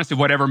cop-out. Honestly,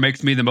 whatever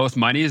makes me the most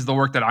money is the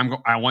work that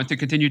I want to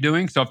continue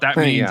doing. So if that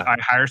means I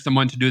hire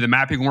someone to do the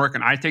mapping work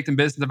and I take the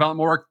business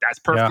development work, that's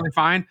perfectly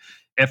fine.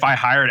 If I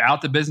hired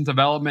out the business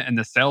development and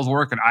the sales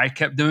work and I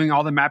kept doing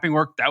all the mapping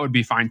work, that would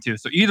be fine too.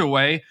 So either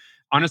way,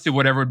 honestly,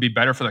 whatever would be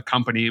better for the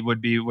company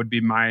would be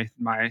my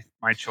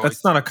choice.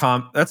 That's not a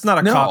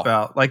cop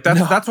out. Like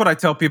that's what I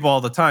tell people all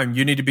the time.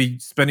 You need to be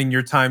spending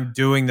your time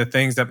doing the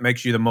things that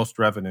makes you the most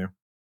revenue.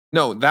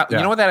 No, you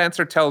know what that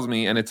answer tells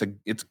me, and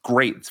it's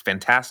great. It's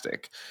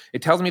fantastic.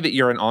 It tells me that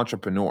you're an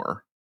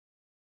entrepreneur,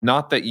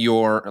 not that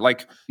you're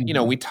like,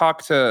 we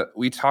talk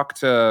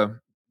to.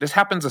 This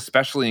happens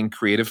especially in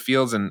creative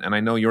fields, and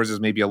I know yours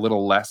is maybe a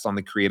little less on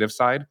the creative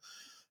side.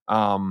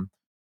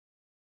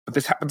 But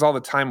this happens all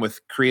the time with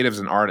creatives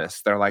and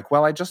artists. They're like,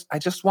 well, I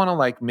just want to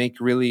like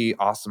make really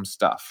awesome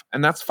stuff.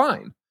 And that's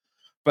fine.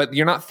 But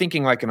you're not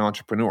thinking like an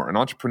entrepreneur. An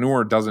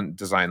entrepreneur doesn't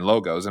design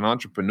logos. An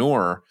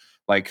entrepreneur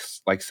like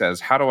says,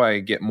 how do I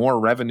get more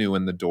revenue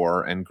in the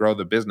door and grow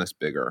the business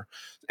bigger?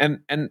 And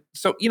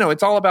so,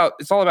 it's all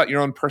about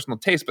your own personal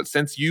taste. But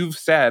since you've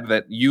said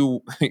that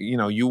you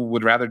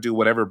would rather do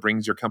whatever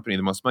brings your company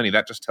the most money,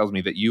 that just tells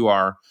me that you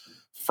are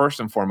first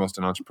and foremost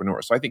an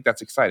entrepreneur. So I think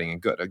that's exciting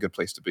and a good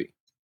place to be.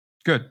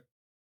 Good.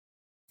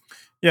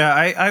 Yeah,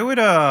 I would.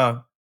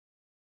 I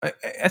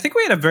think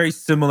we had a very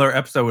similar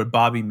episode with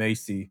Bobby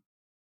Macy.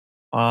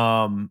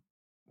 I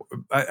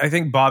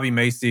think Bobby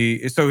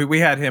Macy. So we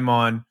had him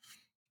on,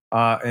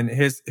 and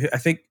I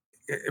think,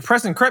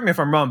 Preston, correct me if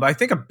I'm wrong, but I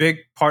think a big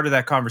part of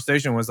that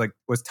conversation was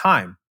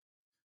time.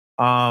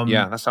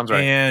 That sounds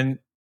right. And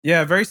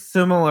very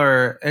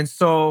similar. And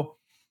so,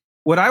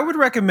 what I would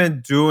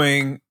recommend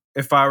doing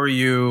if I were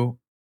you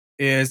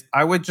is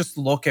I would just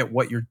look at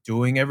what you're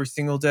doing every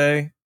single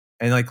day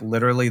and like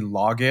literally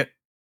log it,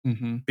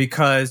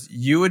 because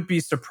you would be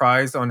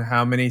surprised on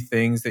how many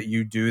things that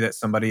you do that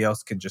somebody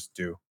else can just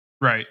do.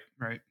 Right.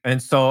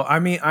 And so, I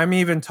mean, I'm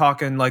even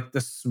talking like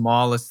the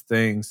smallest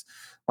things.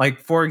 Like,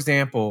 for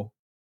example,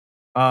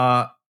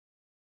 I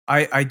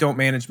don't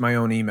manage my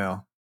own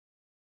email.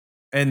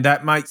 And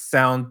that might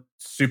sound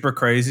super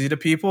crazy to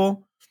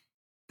people,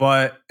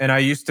 and I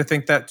used to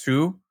think that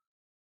too.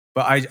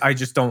 But I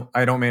just don't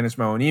manage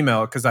my own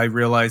email, because I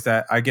realize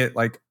that I get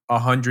like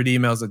 100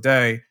 emails a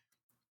day.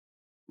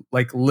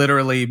 Like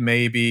literally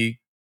maybe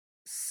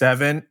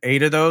 7,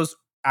 8 of those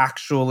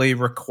actually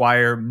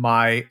require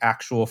my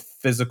actual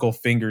physical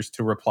fingers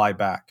to reply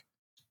back.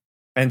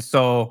 And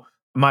so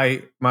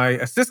my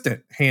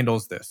assistant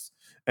handles this.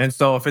 And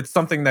so if it's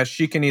something that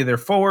she can either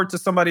forward to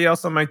somebody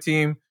else on my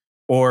team,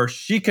 or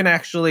she can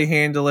actually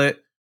handle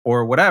it,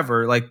 or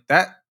whatever, like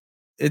that,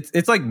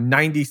 it's like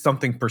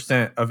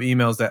 90-something% of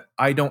emails that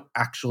I don't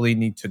actually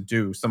need to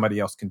do. Somebody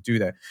else can do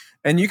that.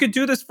 And you could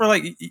do this for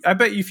like, I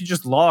bet you if you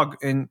just log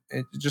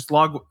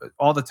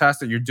all the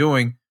tasks that you're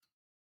doing,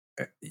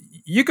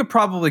 you could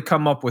probably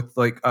come up with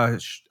like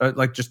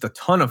just a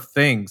ton of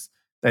things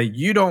that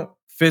you don't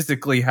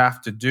physically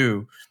have to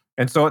do.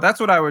 And so that's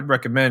what I would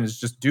recommend, is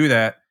just do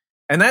that.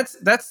 And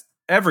that's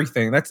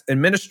everything. That's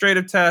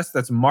administrative tasks,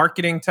 that's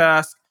marketing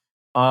tasks,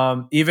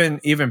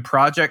 even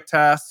project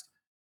tasks.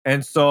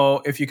 And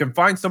so if you can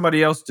find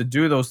somebody else to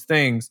do those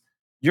things,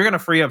 you're going to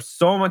free up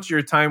so much of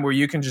your time where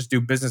you can just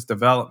do business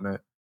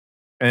development.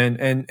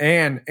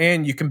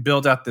 And you can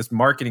build out this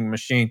marketing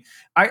machine.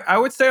 I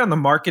would say on the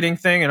marketing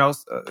thing, and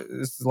this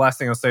is the last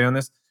thing I'll say on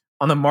this,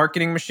 on the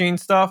marketing machine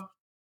stuff,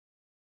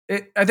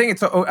 I think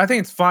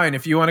it's fine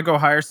if you want to go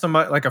hire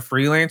somebody like a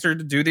freelancer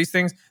to do these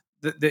things.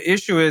 The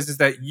issue is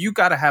that you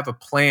got to have a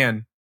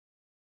plan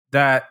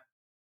that,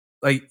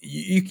 like,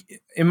 you,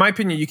 in my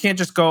opinion, you can't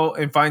just go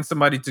and find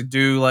somebody to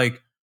do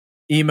like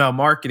email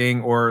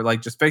marketing or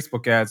like just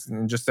Facebook ads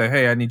and just say,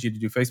 hey, I need you to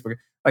do Facebook.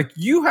 Like,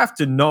 you have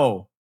to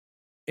know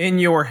in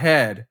your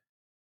head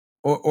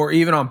or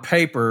even on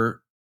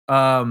paper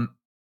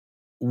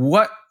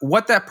what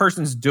that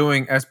person's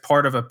doing as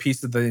part of a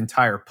piece of the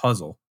entire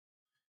puzzle,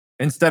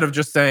 instead of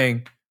just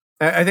saying,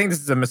 I think this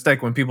is a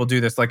mistake when people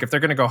do this. Like, if they're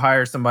going to go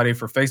hire somebody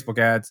for Facebook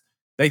ads,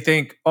 they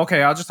think,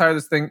 okay, I'll just hire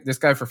this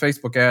guy for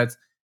Facebook ads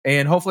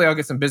and hopefully I'll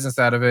get some business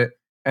out of it.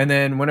 And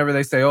then whenever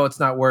they say, oh, it's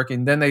not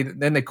working, then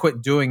they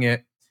quit doing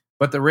it.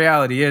 But the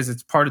reality is,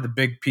 it's part of the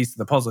big piece of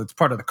the puzzle. It's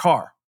part of the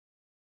car.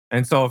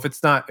 And so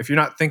if you're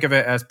not think of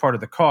it as part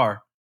of the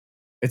car,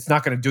 it's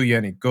not going to do you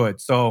any good.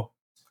 So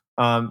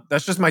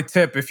that's just my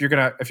tip. If you're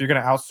gonna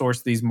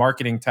outsource these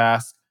marketing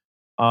tasks,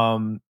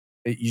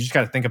 you just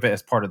got to think of it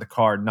as part of the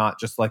car, not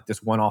just like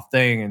this one-off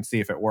thing, and see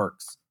if it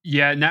works.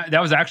 Yeah,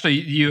 that was actually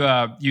you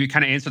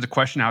kind of answered the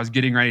question I was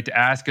getting ready to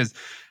ask, is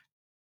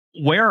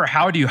where or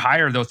how do you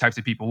hire those types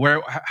of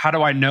people? How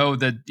do I know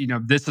that,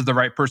 this is the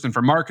right person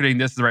for marketing,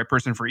 this is the right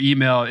person for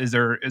email? Is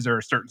there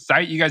a certain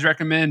site you guys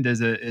recommend?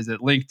 Is it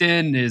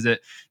LinkedIn? Is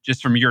it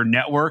just from your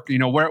network?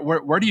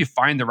 Where do you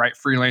find the right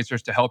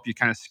freelancers to help you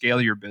kind of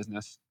scale your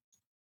business?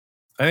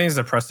 I think it's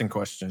a pressing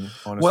question,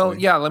 honestly. Well,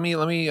 yeah, let me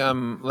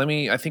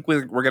I think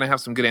we're going to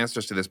have some good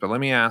answers to this, but let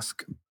me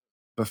ask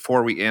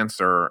before we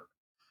answer.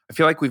 I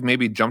feel like we've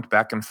maybe jumped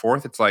back and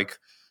forth. It's like,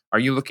 are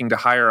you looking to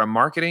hire a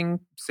marketing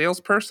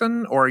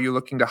salesperson, or are you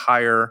looking to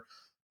hire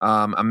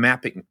a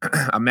mapping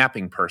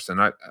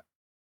person?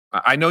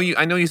 I know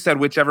you said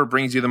whichever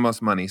brings you the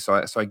most money,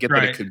 so I get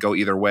that it could go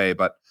either way,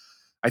 but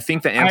I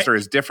think the answer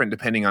is different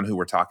depending on who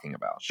we're talking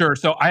about. Sure.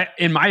 So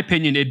in my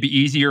opinion, it'd be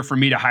easier for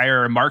me to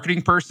hire a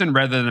marketing person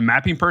rather than a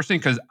mapping person,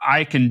 because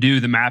I can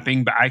do the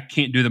mapping, but I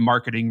can't do the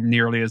marketing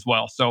nearly as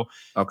well. So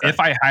if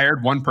I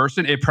hired one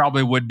person, it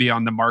probably would be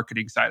on the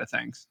marketing side of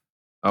things.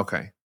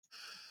 Okay.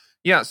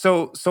 Yeah,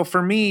 so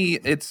for me,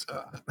 it's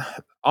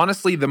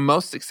honestly the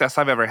most success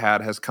I've ever had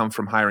has come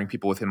from hiring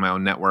people within my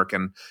own network.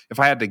 And if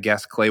I had to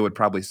guess, Clay would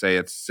probably say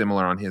it's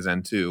similar on his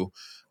end too.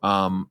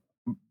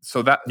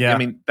 So that, I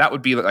mean, that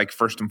would be like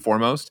first and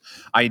foremost.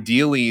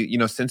 Ideally,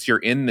 since you're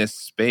in this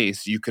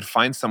space, you could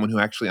find someone who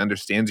actually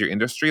understands your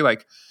industry.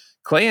 Like,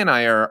 Clay and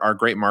I are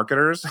great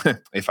marketers,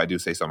 if I do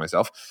say so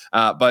myself.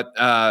 But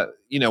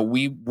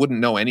we wouldn't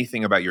know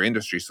anything about your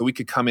industry. So we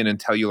could come in and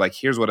tell you, like,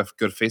 here's what a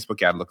good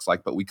Facebook ad looks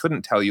like. But we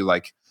couldn't tell you,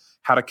 like,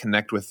 how to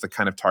connect with the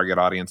kind of target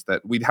audience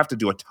that we'd have to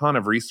do a ton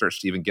of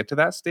research to even get to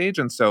that stage.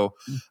 And so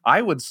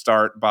I would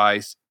start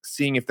by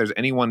seeing if there's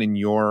anyone in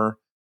your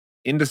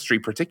industry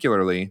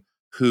particularly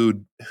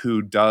who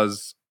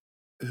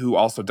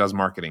also does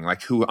marketing,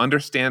 like who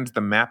understands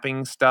the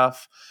mapping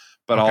stuff,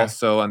 but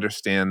also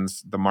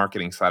understands the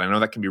marketing side. I know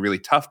that can be really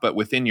tough, but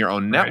within your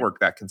own network,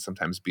 that can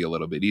sometimes be a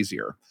little bit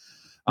easier.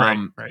 Right.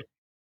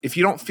 If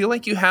you don't feel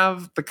like you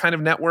have the kind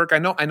of network, I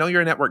know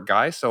you're a network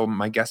guy, so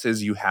my guess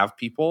is you have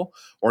people,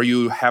 or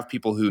you have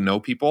people who know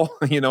people.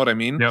 You know what I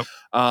mean? Yep.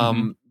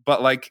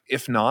 But like,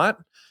 if not,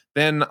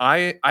 then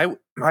I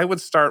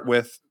would start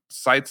with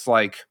sites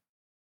like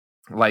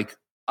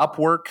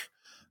Upwork.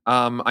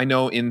 I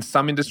know in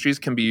some industries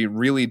can be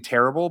really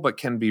terrible, but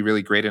can be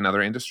really great in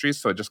other industries.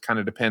 So it just kind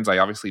of depends. I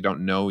obviously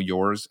don't know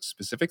yours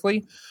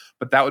specifically,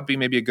 but that would be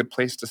maybe a good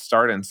place to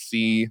start and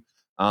see,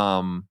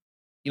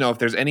 if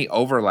there's any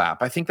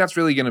overlap. I think that's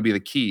really going to be the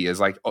key, is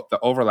like the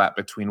overlap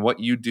between what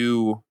you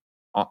do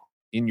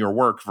in your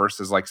work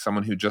versus like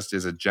someone who just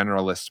is a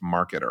generalist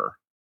marketer.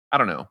 I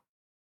don't know.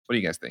 What do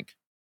you guys think?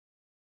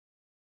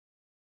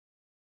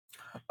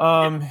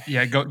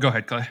 Yeah, go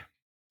ahead, Clay.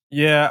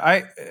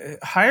 Yeah,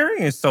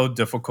 hiring is so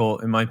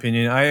difficult, in my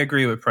opinion. I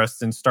agree with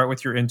Preston. Start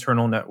with your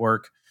internal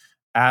network.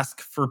 Ask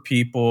for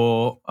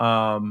people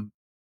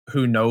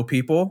who know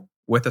people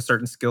with a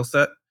certain skill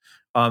set.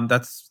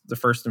 That's the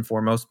first and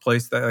foremost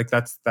place.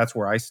 That's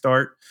where I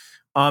start.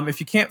 If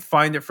you can't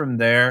find it from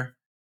there,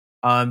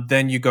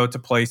 then you go to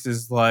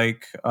places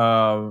like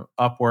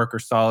Upwork or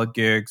Solid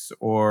Gigs,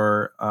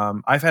 or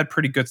I've had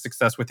pretty good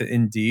success with it,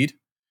 Indeed,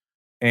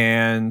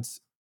 and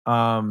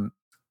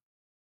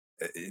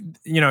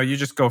you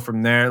just go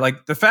from there.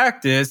 Like, the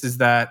fact is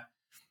that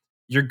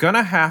you're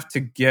gonna have to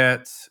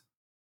get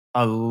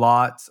a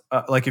lot.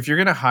 Like, if you're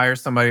gonna hire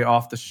somebody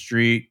off the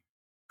street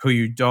who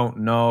you don't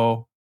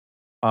know,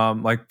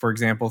 like for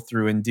example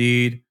through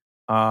Indeed.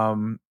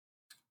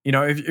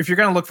 If you're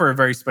going to look for a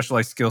very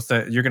specialized skill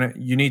set,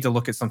 you need to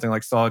look at something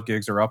like Solid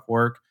Gigs or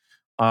Upwork.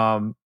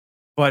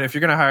 But if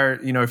you're going to hire,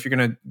 if you're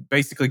going to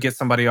basically get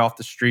somebody off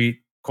the street,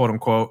 quote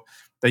unquote,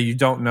 that you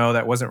don't know,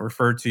 that wasn't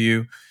referred to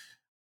you,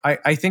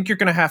 I think you're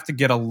going to have to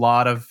get a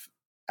lot of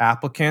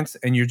applicants,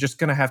 and you're just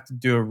going to have to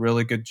do a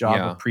really good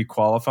job of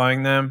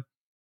pre-qualifying them.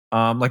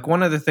 Like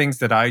one of the things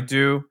that I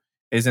do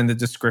is in the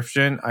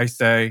description, I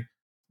say,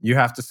 you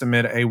have to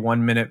submit a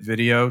 1-minute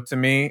video to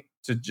me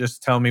to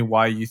just tell me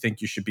why you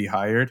think you should be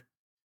hired.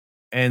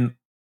 And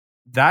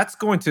that's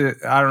going to,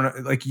 I don't know,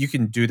 like you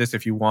can do this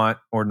if you want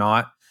or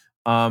not.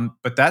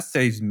 But that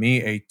saves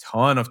me a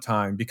ton of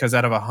time, because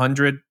out of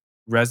 100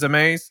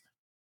 resumes,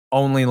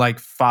 only like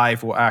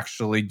 5 will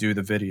actually do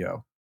the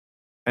video.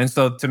 And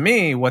so to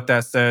me, what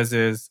that says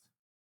is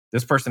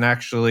this person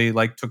actually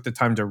like took the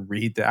time to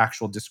read the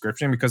actual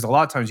description, because a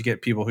lot of times you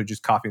get people who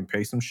just copy and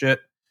paste some shit,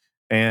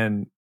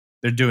 and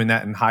they're doing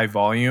that in high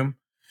volume.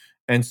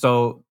 And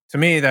so to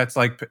me, that's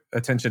like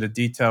attention to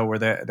detail, where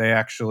they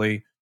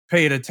actually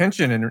paid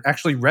attention and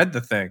actually read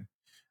the thing.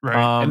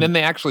 Right. And then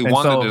they actually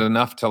wanted it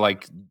enough to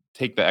like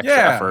take the extra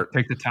effort.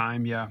 Take the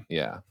time. Yeah.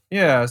 Yeah.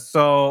 Yeah.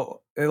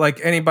 So like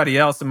anybody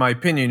else, in my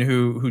opinion,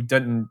 who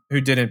didn't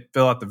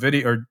fill out the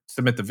video or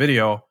submit the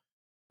video,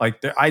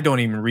 like I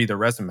don't even read the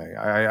resume.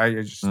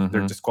 I just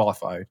they're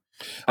disqualified.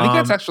 I think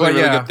that's actually a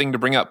really good thing to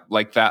bring up,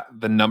 like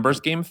the numbers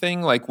game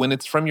thing. Like when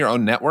it's from your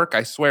own network,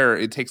 I swear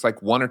it takes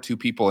like 1 or 2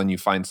 people and you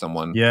find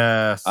someone.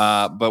 Yes.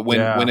 But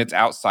when it's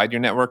outside your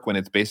network, when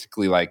it's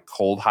basically like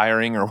cold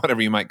hiring or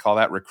whatever you might call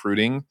that,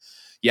 recruiting,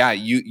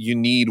 you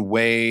need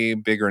way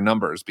bigger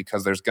numbers,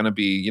 because there's going to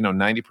be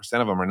 90%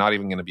 of them are not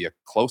even going to be a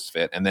close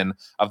fit, and then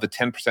of the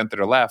 10% that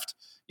are left,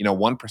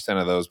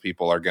 1% of those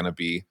people are going to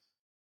be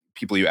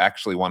people you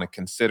actually want to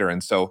consider.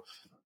 And so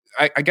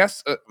I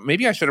guess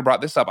maybe I should have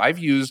brought this up. I've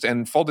used,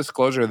 and full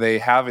disclosure, they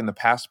have in the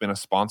past been a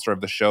sponsor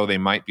of the show. They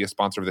might be a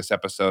sponsor of this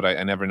episode.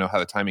 I never know how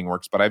the timing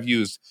works, but I've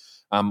used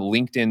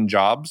LinkedIn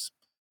Jobs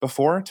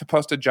before to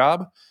post a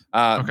job.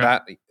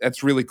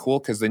 That's really cool,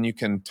 because then you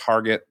can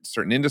target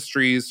certain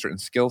industries, certain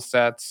skill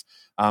sets.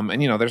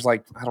 And there's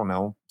like, I don't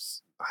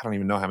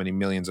even know how many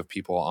millions of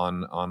people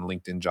on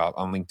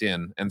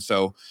LinkedIn. And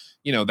so,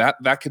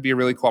 that could be a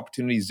really cool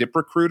opportunity.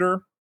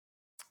 ZipRecruiter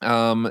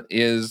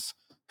is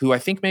who I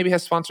think maybe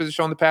has sponsored the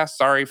show in the past.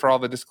 Sorry for all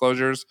the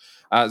disclosures.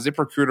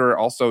 ZipRecruiter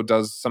also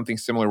does something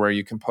similar, where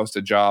you can post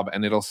a job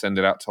and it'll send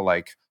it out to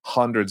like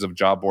hundreds of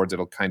job boards.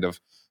 It'll kind of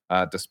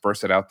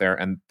disperse it out there,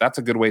 and that's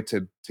a good way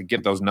to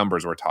get those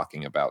numbers we're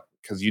talking about,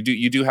 because you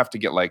do have to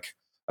get like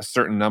a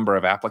certain number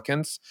of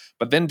applicants,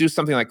 but then do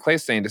something like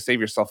Clay's saying to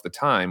save yourself the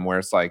time, where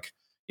it's like,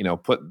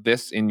 put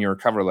this in your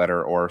cover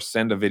letter or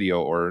send a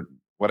video or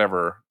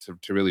whatever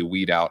to really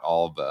weed out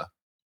all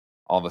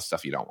the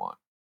stuff you don't want.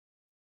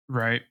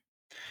 Right.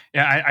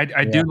 Yeah,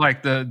 I do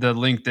like the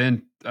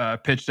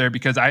LinkedIn pitch there,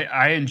 because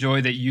I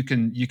enjoy that you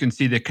can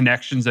see the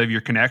connections of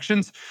your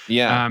connections.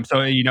 Yeah.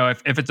 So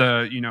if it's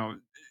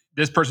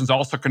this person's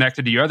also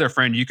connected to your other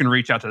friend, you can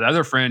reach out to the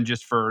other friend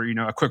just for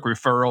a quick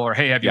referral, or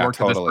hey, have you worked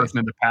with this person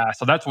in the past?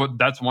 So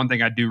that's one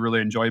thing I do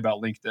really enjoy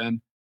about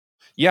LinkedIn.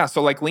 Yeah.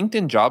 So like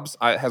LinkedIn Jobs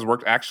has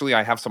worked. Actually,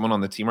 I have someone on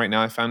the team right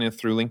now. I found it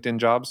through LinkedIn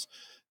Jobs,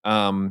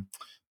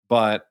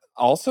 but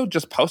also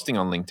just posting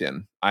on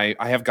LinkedIn. I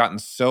have gotten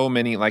so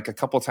many, like a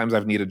couple of times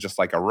I've needed just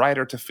like a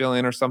writer to fill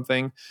in or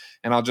something.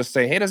 And I'll just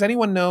say, hey, does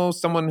anyone know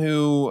someone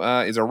who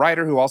is a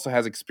writer who also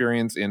has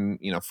experience in,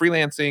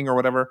 freelancing or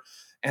whatever?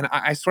 And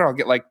I swear I'll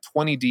get like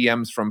 20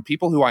 DMs from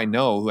people who I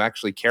know who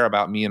actually care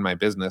about me and my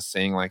business,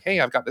 saying like, hey,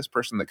 I've got this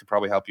person that could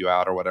probably help you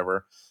out or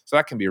whatever. So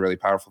that can be a really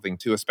powerful thing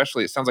too,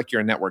 especially it sounds like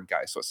you're a network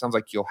guy. So it sounds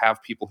like you'll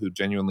have people who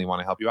genuinely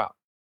want to help you out.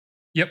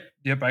 Yep.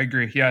 I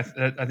agree. Yeah,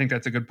 I think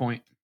that's a good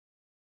point.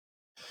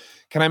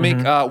 Can I make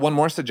one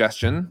more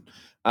suggestion?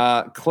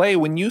 Clay,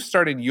 when you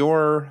started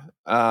your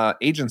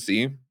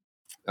agency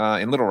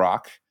in Little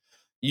Rock,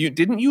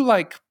 didn't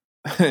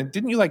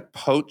you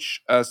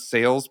poach a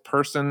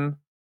salesperson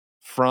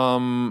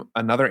from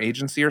another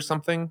agency or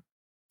something?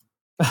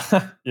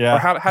 Yeah. Or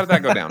how did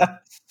that go down?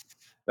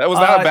 That was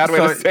not a bad way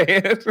to say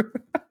it.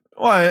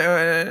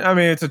 Well, I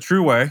mean, it's a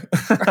true way.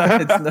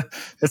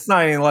 It's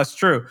not any less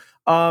true.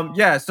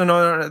 So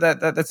no,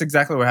 that's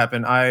exactly what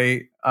happened.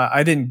 I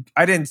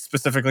didn't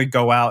specifically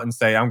go out and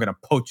say I'm going to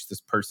poach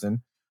this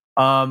person.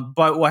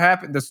 But what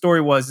happened? The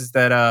story is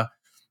that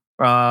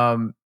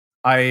I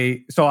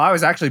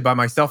was actually by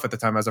myself at the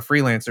time as a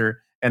freelancer,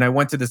 and I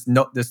went to this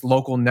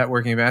local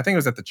networking event. I think it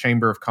was at the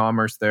Chamber of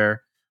Commerce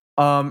there,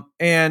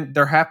 and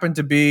there happened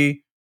to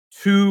be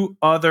 2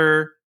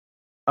 other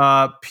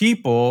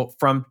people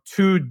from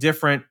 2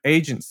 different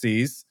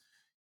agencies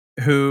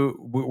who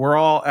were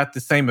all at the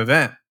same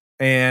event.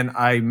 And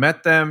I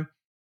met them,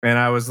 and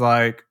I was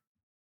like,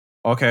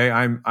 okay,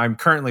 I'm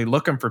currently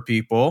looking for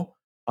people.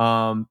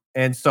 And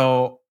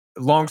so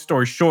long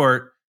story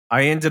short,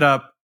 I ended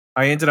up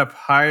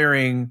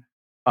hiring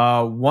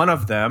one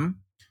of them.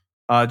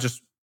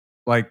 Just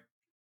like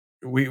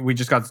we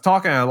just got to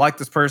talking, and I liked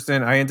this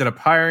person. I ended up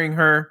hiring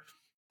her.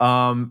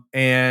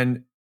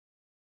 And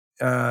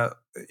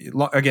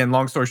again,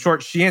 long story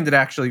short, she ended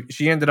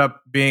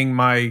up being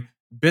my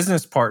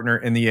business partner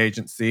in the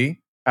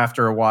agency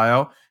after a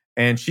while,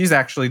 and she's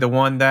actually the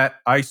one that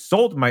I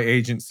sold my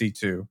agency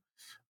to.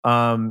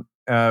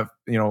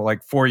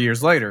 Like 4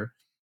 years later.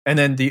 And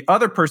then the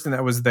other person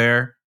that was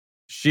there,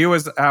 she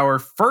was our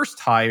first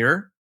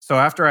hire. So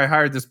after I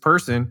hired this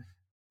person,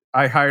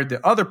 I hired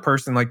the other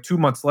person like 2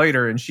 months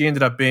later, and she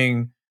ended up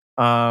being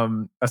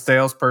a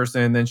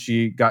salesperson. Then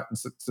she got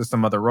into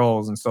some other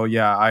roles, and so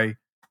yeah,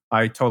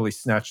 I totally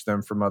snatched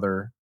them from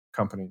other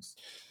companies.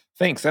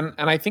 Thanks. And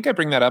I think I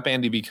bring that up,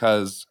 Andy,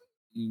 because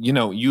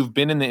you've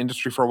been in the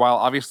industry for a while.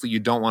 Obviously, you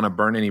don't want to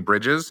burn any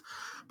bridges,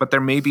 but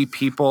there may be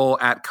people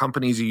at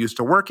companies you used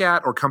to work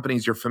at or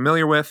companies you're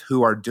familiar with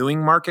who are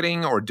doing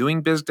marketing or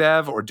doing biz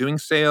dev or doing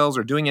sales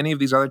or doing any of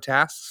these other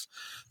tasks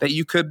that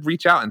you could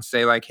reach out and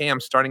say like, hey,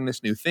 I'm starting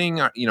this new thing.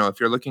 If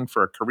you're looking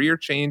for a career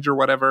change or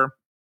whatever,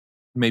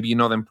 maybe you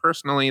know them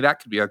personally, that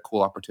could be a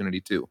cool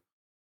opportunity too.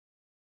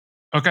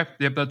 Okay.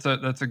 Yep.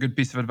 That's a good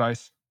piece of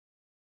advice.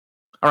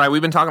 All right,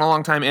 we've been talking a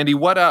long time, Andy.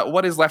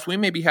 What is left? We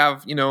maybe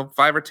have 5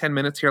 or 10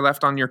 minutes here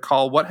left on your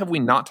call. What have we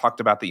not talked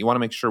about that you want to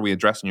make sure we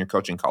address in your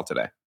coaching call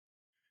today?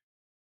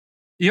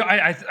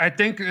 I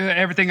think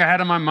everything I had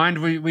on my mind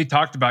we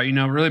talked about.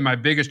 Really my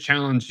biggest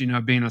challenge,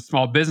 being a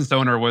small business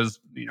owner was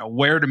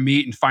where to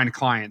meet and find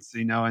clients.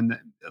 And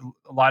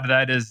a lot of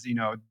that is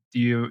do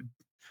you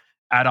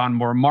add on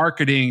more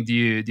marketing? Do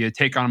you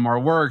take on more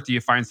work? Do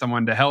you find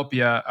someone to help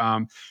you?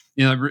 And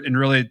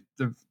really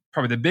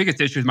probably the biggest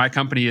issue with my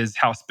company is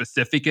how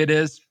specific it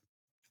is.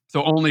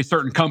 So only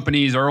certain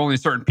companies or only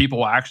certain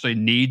people actually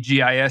need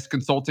GIS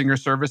consulting or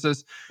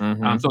services.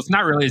 Mm-hmm. So it's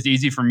not really as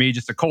easy for me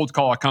just to cold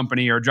call a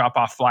company or drop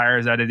off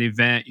flyers at an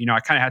event. I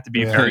kind of have to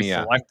be very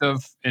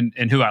selective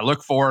in who I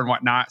look for and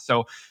whatnot.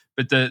 So,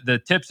 but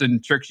the tips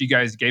and tricks you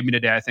guys gave me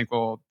today, I think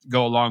will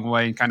go a long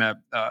way in kind of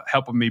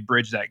helping me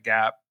bridge that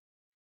gap.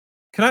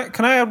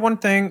 Can I add one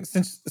thing?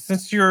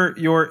 Since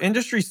your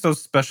industry is so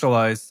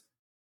specialized,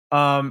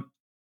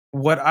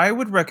 what I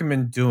would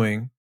recommend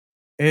doing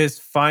is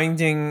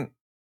finding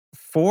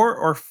 4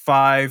 or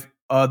 5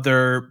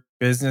 other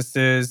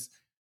businesses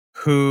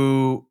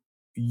who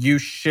you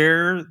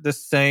share the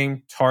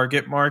same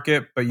target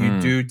market, but you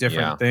do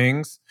different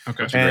things.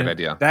 Okay, that's a great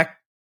idea.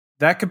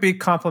 That could be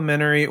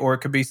complementary, or it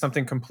could be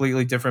something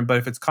completely different. But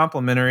if it's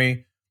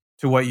complementary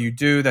to what you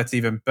do, that's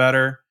even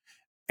better.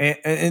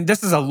 And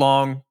this is a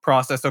long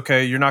process.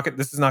 Okay,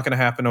 this is not going to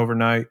happen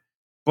overnight.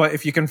 But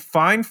if you can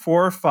find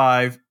 4 or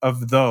 5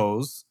 of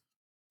those.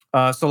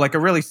 So like a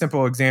really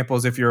simple example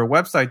is if you're a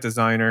website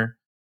designer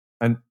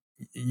and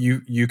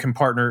you can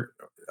partner,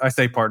 I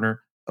say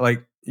partner,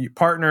 like you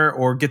partner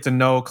or get to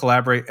know,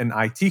 collaborate an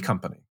IT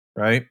company,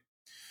 right?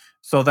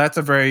 So that's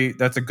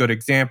a good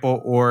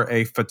example, or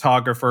a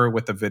photographer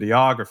with a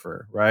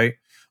videographer, right?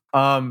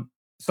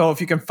 So if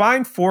you can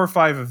find 4 or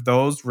 5 of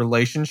those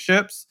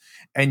relationships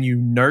and you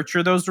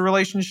nurture those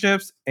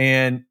relationships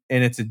and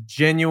it's a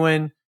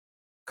genuine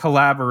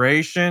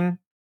collaboration,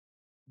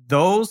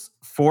 those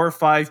 4 or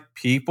 5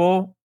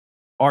 people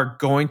are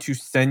going to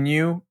send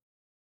you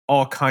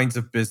all kinds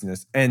of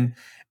business. And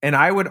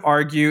I would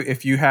argue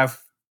if you have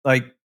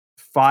like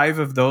 5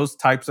 of those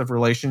types of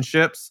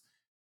relationships,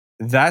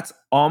 that's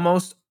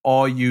almost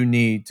all you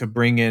need to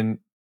bring in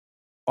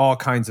all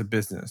kinds of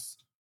business.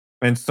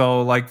 And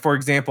so like, for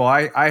example,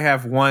 I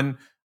have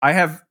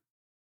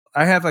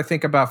I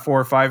think about 4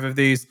 or 5 of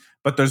these,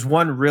 but there's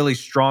one really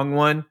strong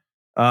one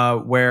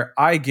where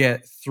I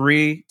get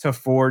 3 to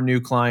 4 new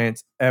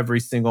clients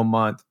every single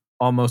month,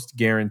 almost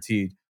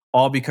guaranteed,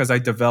 all because I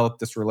developed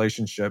this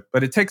relationship.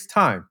 But it takes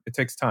time.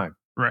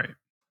 Right.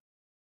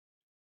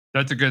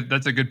 That's a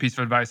good piece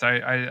of advice.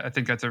 I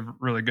think that's a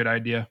really good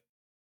idea.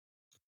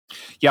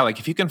 Yeah, like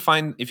if you can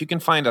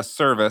find a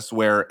service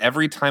where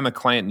every time a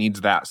client needs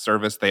that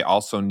service, they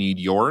also need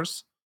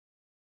yours.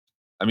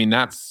 I mean,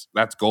 that's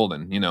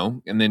golden,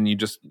 and then you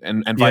just,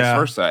 and vice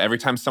versa. Every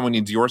time someone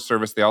needs your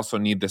service, they also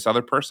need this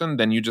other person.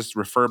 Then you just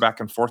refer back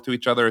and forth to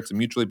each other. It's a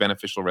mutually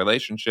beneficial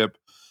relationship,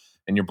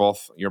 and you're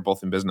both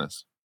in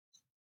business.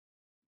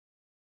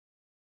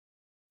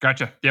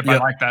 Gotcha. Yep. I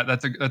like that.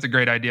 That's a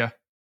great idea.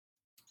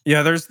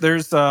 Yeah, there's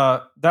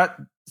that.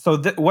 So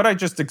what I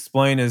just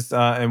explained is,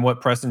 and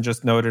what Preston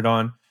just noted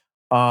on,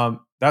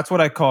 that's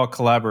what I call a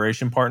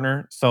collaboration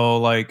partner. So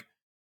like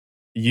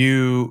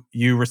you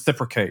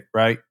reciprocate,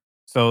 right?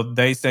 So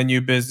they send you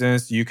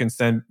business,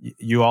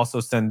 you also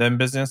send them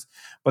business.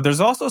 But there's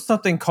also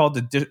something called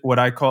what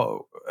I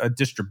call a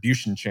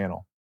distribution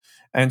channel.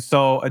 And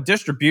so a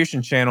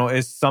distribution channel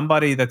is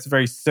somebody that's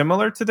very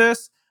similar to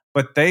this,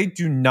 but they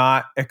do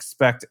not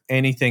expect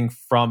anything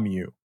from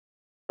you,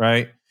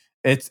 right?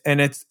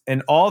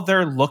 And all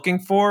they're looking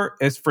for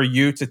is for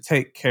you to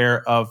take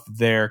care of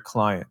their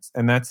clients.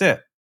 And that's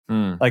it.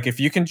 Like if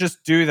you can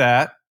just do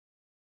that,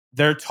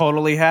 they're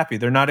totally happy.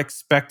 They're not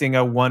expecting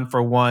a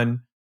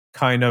 1-for-1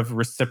 kind of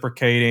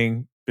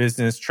reciprocating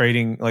business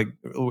trading, like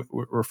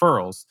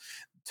referrals.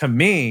 To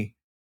me,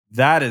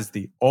 that is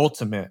the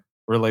ultimate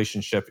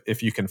relationship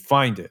if you can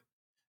find it,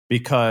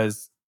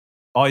 because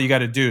all you got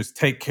to do is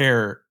take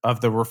care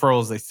of the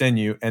referrals they send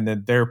you, and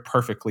then they're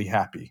perfectly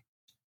happy.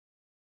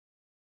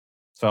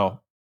 So,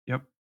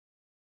 yep,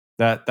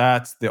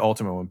 that's the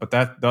ultimate one. But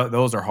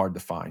those are hard to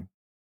find.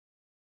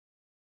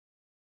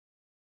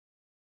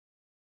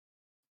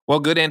 Well,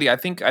 good, Andy. I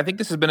think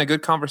this has been a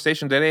good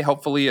conversation today.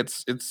 Hopefully,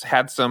 it's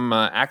had some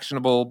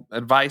actionable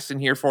advice in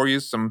here for you,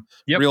 some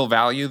real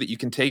value that you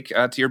can take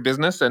to your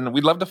business. And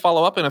we'd love to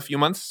follow up in a few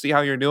months, see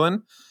how you're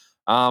doing.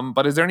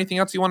 But is there anything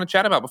else you want to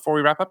chat about before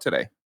we wrap up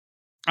today?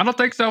 I don't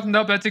think so.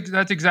 Nope, that's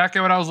exactly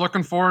what I was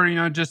looking for.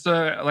 Just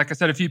like I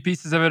said, a few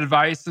pieces of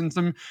advice and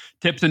some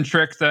tips and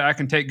tricks that I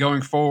can take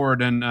going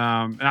forward. And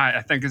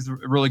I think it's a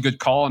really good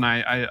call, and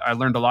I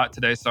learned a lot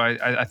today. So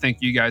I thank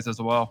you guys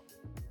as well.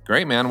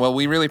 Great, man. Well,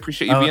 we really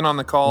appreciate you being on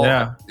the call.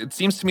 Yeah. It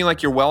seems to me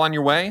like you're well on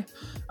your way.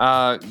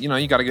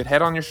 You got a good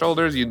head on your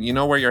shoulders. You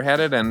know where you're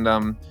headed,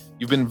 and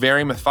you've been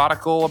very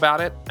methodical about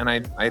it. And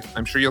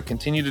I'm sure you'll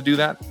continue to do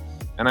that.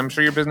 And I'm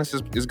sure your business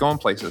is going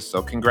places.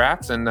 So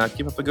congrats, and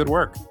keep up the good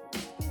work.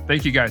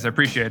 Thank you, guys. I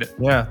appreciate it.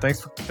 Yeah, thanks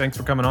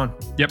for coming on.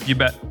 Yep, you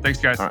bet. Thanks,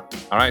 guys. All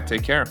right,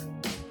 take care. All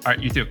right,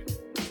 you too.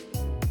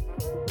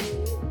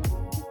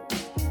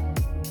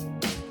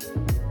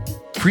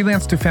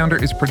 Freelance to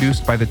Founder is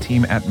produced by the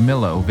team at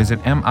Millo. Visit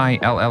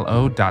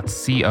millo.co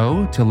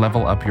to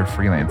level up your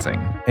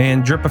freelancing.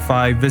 And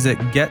Dripify, visit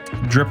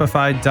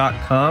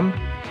getdripify.com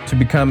to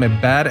become a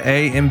bad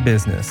A in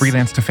business.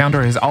 Freelance to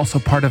Founder is also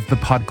part of The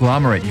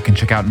Podglomerate. You can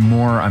check out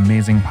more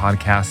amazing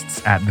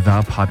podcasts at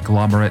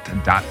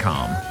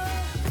thepodglomerate.com.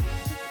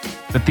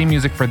 The theme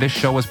music for this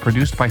show was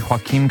produced by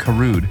Joaquin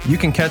Carud. You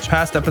can catch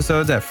past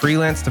episodes at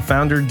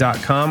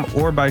freelancetofounder.com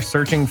or by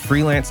searching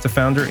Freelance to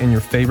Founder in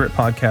your favorite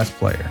podcast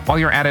player. While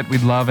you're at it,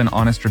 we'd love an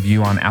honest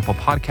review on Apple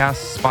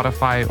Podcasts,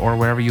 Spotify, or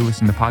wherever you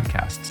listen to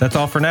podcasts. That's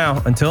all for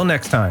now. Until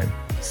next time.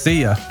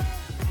 See ya.